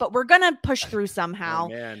 folks, but we're going to push through somehow. Oh,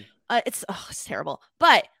 man. It's terrible.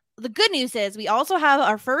 But the good news is we also have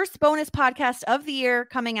our first bonus podcast of the year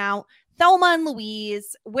coming out. Thelma and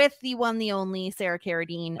Louise with the one, the only Sarah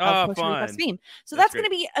Carradine of Puerto Rico Stream. So that's going to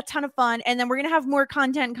be a ton of fun. And then we're going to have more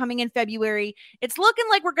content coming in February. It's looking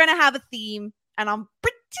like we're going to have a theme, and I'm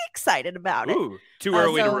pretty excited about it. Ooh, too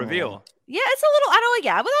early to reveal. Yeah, it's a little, I don't know.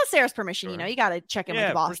 Yeah, without Sarah's permission, you know, you got to check in with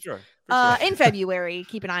the boss. For sure. In February,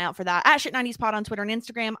 keep an eye out for that. At Shit90spod on Twitter and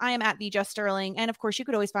Instagram. I am at @VJustSterling. And of course, you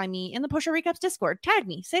could always find me in the Post Show Recaps Discord. Tag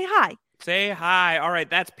me. Say hi. Say hi. All right.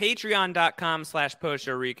 That's patreon.com/Post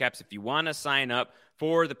Show Recaps. If you want to sign up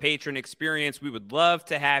for the patron experience, we would love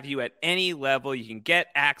to have you at any level. You can get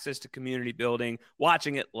access to community building,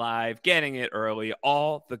 watching it live, getting it early,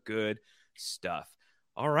 all the good stuff.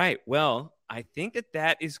 All right. Well, I think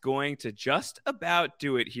that is going to just about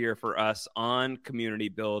do it here for us on community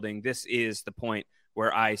building. This is the point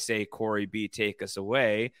where I say, Corey B, take us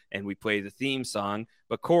away, and we play the theme song.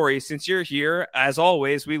 But Corey, since you're here, as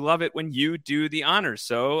always, we love it when you do the honors.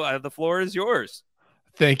 So the floor is yours.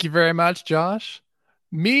 Thank you very much, Josh.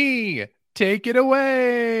 Me, take it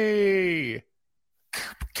away.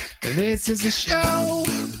 This is a show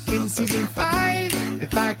in season 5.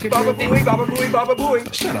 If I could Baba Booey, Baba Booey, Baba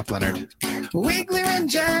Booey. Shut up, Leonard. Wiggler and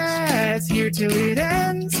Jazz here till it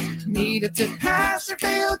ends. Needed to pass or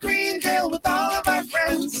fail Greendale with all of our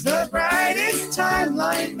friends. The brightest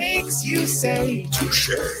timeline makes you say touche.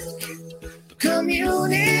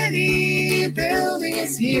 Community building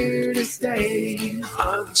is here to stay.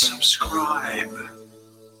 Unsubscribe.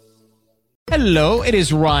 Hello, it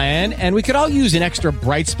is Ryan, and we could all use an extra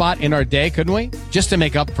bright spot in our day, couldn't we? Just to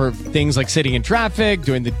make up for things like sitting in traffic,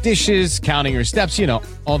 doing the dishes, counting your steps, you know,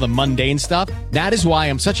 all the mundane stuff. That is why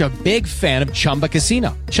I'm such a big fan of Chumba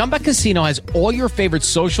Casino. Chumba Casino has all your favorite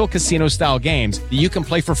social casino-style games that you can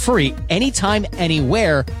play for free anytime,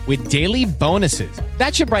 anywhere with daily bonuses.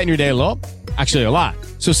 That should brighten your day a little. Actually, a lot.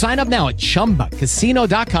 So sign up now at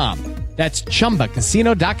ChumbaCasino.com. That's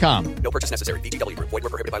ChumbaCasino.com. No purchase necessary. VGW Group. Void where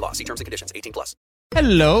prohibited by law. See terms and conditions. 18+.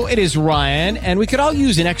 Hello, it is Ryan, and we could all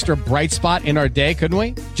use an extra bright spot in our day, couldn't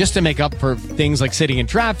we? Just to make up for things like sitting in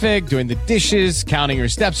traffic, doing the dishes, counting your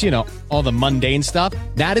steps, you know, all the mundane stuff.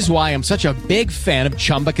 That is why I'm such a big fan of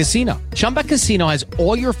Chumba Casino. Chumba Casino has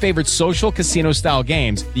all your favorite social casino-style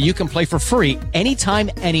games that you can play for free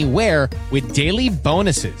anytime, anywhere with daily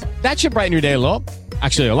bonuses. That should brighten your day a little.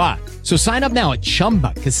 Actually, a lot. So sign up now at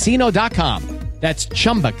ChumbaCasino.com. That's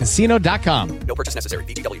ChumbaCasino.com. No purchase necessary.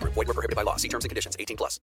 VGW Group. Void where prohibited by law. See terms and conditions.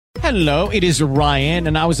 18+. Hello, it is Ryan,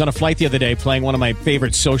 and I was on a flight the other day playing one of my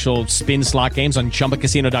favorite social spin slot games on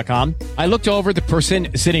ChumbaCasino.com. I looked over at the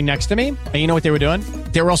person sitting next to me, and you know what they were doing?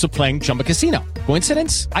 They were also playing Chumba Casino.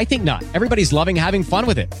 Coincidence? I think not. Everybody's loving having fun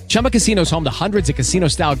with it. Chumba Casino is home to hundreds of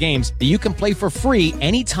casino-style games that you can play for free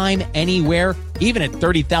anytime, anywhere, even at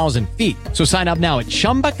 30,000 feet. So sign up now at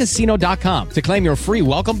ChumbaCasino.com to claim your free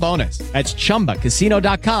welcome bonus. That's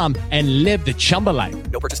ChumbaCasino.com and live the Chumba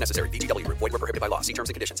life. No purchase necessary. VGW Group. Void where prohibited by law. See terms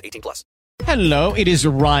and conditions. 18+. Hello, it is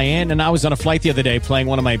Ryan, and I was on a flight the other day playing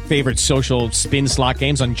one of my favorite social spin slot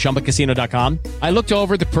games on ChumbaCasino.com. I looked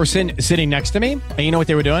over at the person sitting next to me, and you know what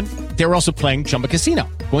they were doing? They were also playing Chumba Casino.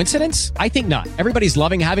 Coincidence? I think not. Everybody's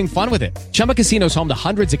loving having fun with it. Chumba Casino is home to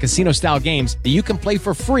hundreds of casino-style games that you can play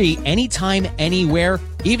for free anytime, anywhere,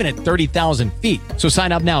 even at 30,000 feet. So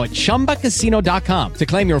sign up now at ChumbaCasino.com to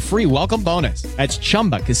claim your free welcome bonus. That's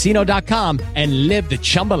ChumbaCasino.com and live the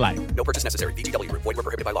Chumba life. No purchase necessary. VGW Group. Void where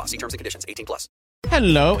prohibited by law. See terms and conditions. 18+.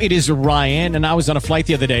 Hello, it is Ryan, and I was on a flight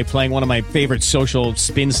the other day playing one of my favorite social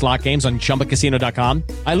spin slot games on ChumbaCasino.com.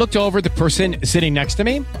 I looked over at the person sitting next to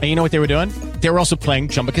me, and you know what they were doing? They were also playing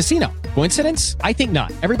Chumba Casino. Coincidence? I think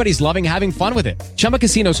not. Everybody's loving having fun with it. Chumba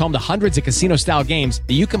Casino is home to hundreds of casino-style games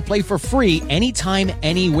that you can play for free anytime,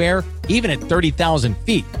 anywhere, even at 30,000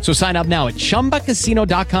 feet. So sign up now at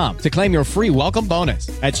ChumbaCasino.com to claim your free welcome bonus.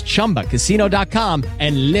 That's ChumbaCasino.com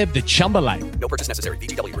and live the Chumba life. No purchase necessary.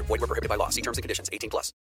 VGW Group. Void where prohibited by law. See terms and conditions. 18+.